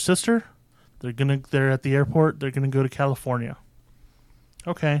and her sister. They're at the airport. They're gonna go to California.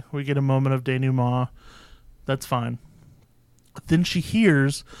 Okay, we get a moment of denouement. That's fine. Then she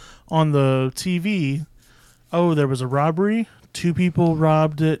hears on the TV, oh, there was a robbery. 2 people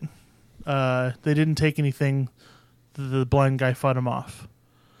robbed it. They didn't take anything. The blind guy fought him off.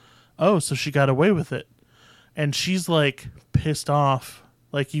 Oh, so she got away with it. And she's like pissed off.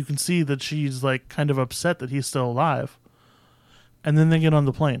 Like you can see that she's like kind of upset that he's still alive. and then they get on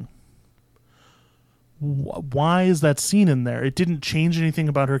the plane. Why is that scene in there? It didn't change anything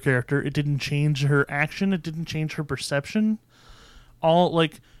about her character. It didn't change her action. It didn't change her perception.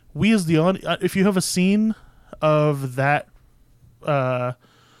 We as the audience, if you have a scene of that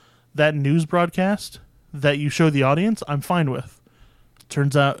news broadcast that you show the audience, I'm fine with.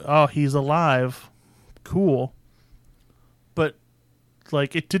 Turns out, oh, he's alive. Cool. But,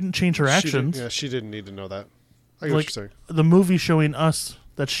 it didn't change her actions. She didn't need to know that. I get what you're saying. The movie showing us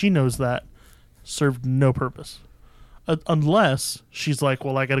that she knows that served no purpose. Unless she's like,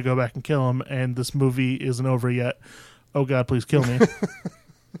 well, I got to go back and kill him, and this movie isn't over yet. Oh, God, please kill me.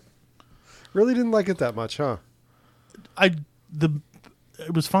 Really didn't like it that much, huh?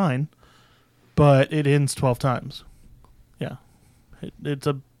 It was fine, but it ends 12 times. Yeah. It's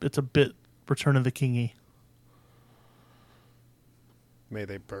a bit Return of the King-y. May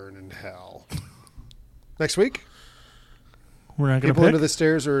they burn in hell. Next week? We're not going to People Under the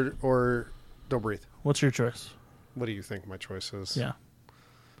Stairs or Don't Breathe. What's your choice? What do you think my choice is? Yeah.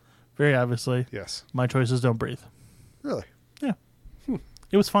 Very obviously. Yes. My choice is Don't Breathe. Really? Yeah.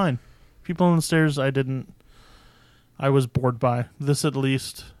 It was fine. People on the Stairs, I was bored by. This at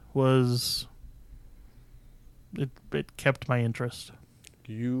least was... It kept my interest.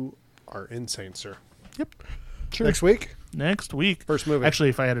 You are insane, sir. Yep. Sure. Next week? First movie. Actually,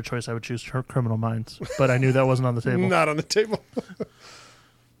 if I had a choice, I would choose Criminal Minds. But I knew that wasn't on the table. Not on the table.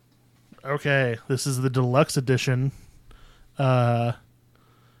 Okay. This is the deluxe edition. A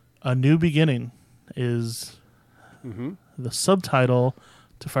New Beginning is the subtitle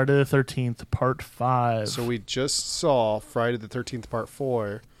to Friday the 13th, Part 5. So we just saw Friday the 13th, Part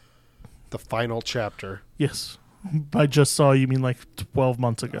 4, the final chapter. Yes. By just saw, you mean 12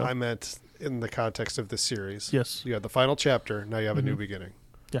 months ago. I meant in the context of this series. Yes. You had the final chapter. Now you have a new beginning.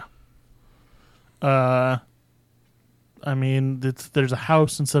 Yeah. There's a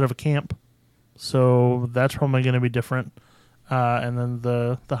house instead of a camp. So that's probably going to be different. And then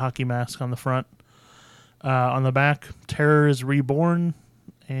the hockey mask on the front. On the back, terror is reborn,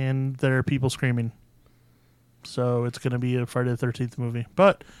 and there are people screaming. So it's going to be a Friday the 13th movie.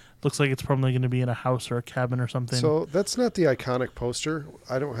 But looks like it's probably going to be in a house or a cabin or something. So that's not the iconic poster.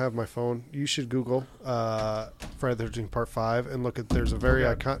 I don't have my phone. You should Google Friday the 13th Part 5 and look at, there's a very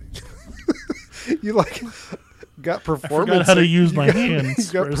iconic... You got performance... I forgot how to use my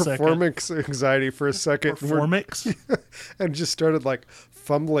hands. You got performance anxiety for a second. Performance? And just started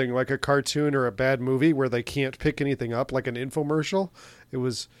fumbling like a cartoon or a bad movie where they can't pick anything up, like an infomercial. It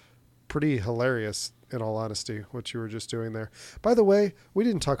was pretty hilarious, in all honesty, what you were just doing there. By the way, we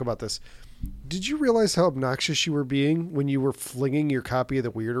didn't talk about this. Did you realize how obnoxious you were being when you were flinging your copy of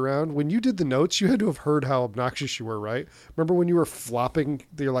The Weird around? When you did the notes, you had to have heard how obnoxious you were, right? Remember when you were flopping,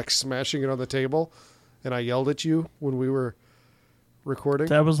 you're smashing it on the table, and I yelled at you when we were recording?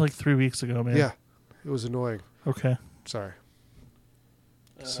 That was 3 weeks ago, man. Yeah, it was annoying. Okay. Sorry.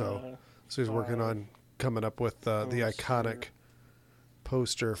 So he's working on coming up with the iconic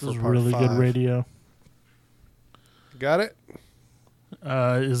poster for Part 5. Part 5. Really good radio. Got it?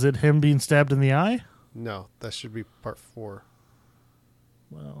 Is it him being stabbed in the eye? No, that should be Part 4.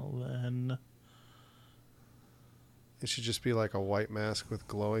 Well, then... It should just be a white mask with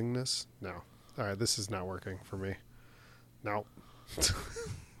glowingness. No. All right, this is not working for me. No.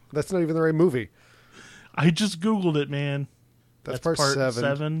 That's not even the right movie. I just Googled it, man. That's part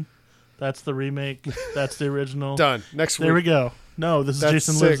 7. That's the remake. That's the original. Done. Next week. There we go. No, this is That's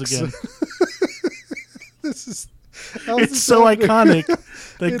Jason 6. Lives again. This is... It's so iconic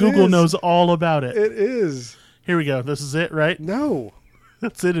that Google knows all about it. It is. Here we go. This is it, right? No.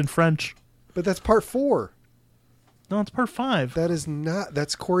 That's it in French. But that's Part 4. No, it's Part 5. That is not...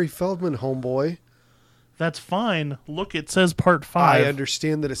 That's Corey Feldman, homeboy. That's fine. Look, it says Part 5. I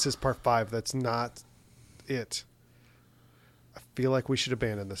understand that it says Part 5. That's not it. I feel like we should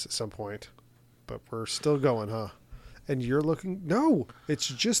abandon this at some point. But we're still going, huh? And you're looking... No! It's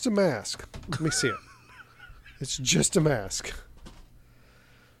just a mask. Let me see it. It's just a mask.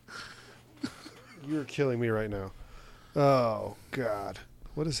 You're killing me right now. Oh, God.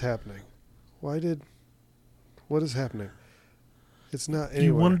 What is happening? What is happening? It's not anywhere.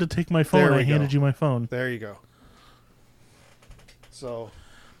 You wanted to take my phone. I handed you my phone. There you go. So...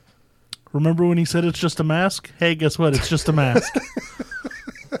 Remember when he said it's just a mask? Hey, guess what? It's just a mask.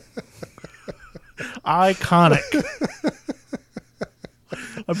 Iconic.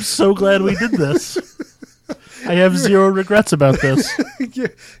 I'm so glad we did this. I have zero regrets about this. Yeah.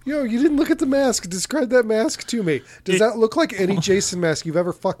 You didn't look at the mask. Describe that mask to me. Does that look like any Jason mask you've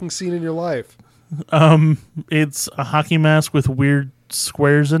ever fucking seen in your life? It's a hockey mask with weird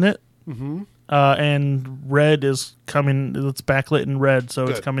squares in it. Mm-hmm. and red is coming. It's backlit in red, so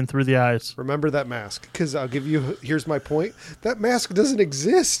Good. it's coming through the eyes. Remember that mask, because I'll give you. Here's my point. That mask doesn't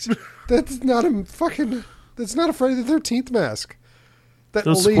exist. That's not a Friday the 13th mask.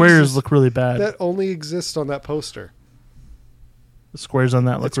 Those squares look really bad. That only exists on that poster. The squares on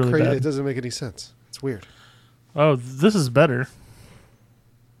that look really bad. It doesn't make any sense. It's weird. Oh, this is better.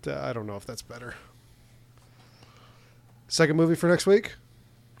 I don't know if that's better. Second movie for next week?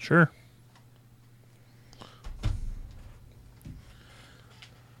 Sure.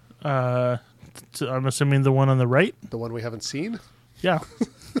 I'm assuming the one on the right? The one we haven't seen? Yeah.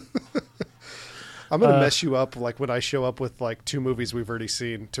 I'm going to mess you up like when I show up with like 2 movies we've already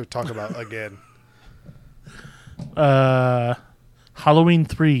seen to talk about again. Halloween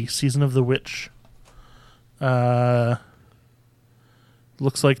 3, Season of the Witch.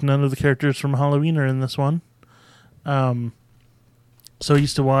 Looks like none of the characters from Halloween are in this one. So I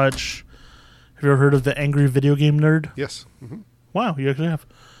used to watch... Have you ever heard of the Angry Video Game Nerd? Yes. Mm-hmm. Wow, you actually have.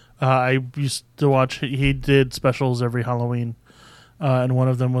 I used to watch... He did specials every Halloween. And one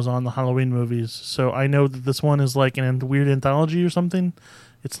of them was on the Halloween movies. So I know that this one is like an weird anthology or something.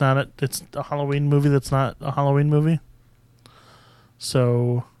 It's not. It's a Halloween movie that's not a Halloween movie.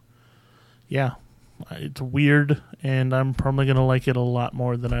 So, yeah, it's weird, and I'm probably gonna like it a lot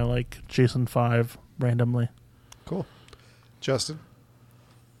more than I like Jason 5 randomly. Cool, Justin.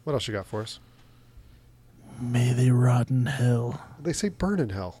 What else you got for us? May they rot in hell. They say burn in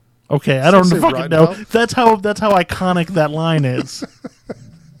hell. Okay, I don't Say fucking rot in know. hell? That's how iconic that line is.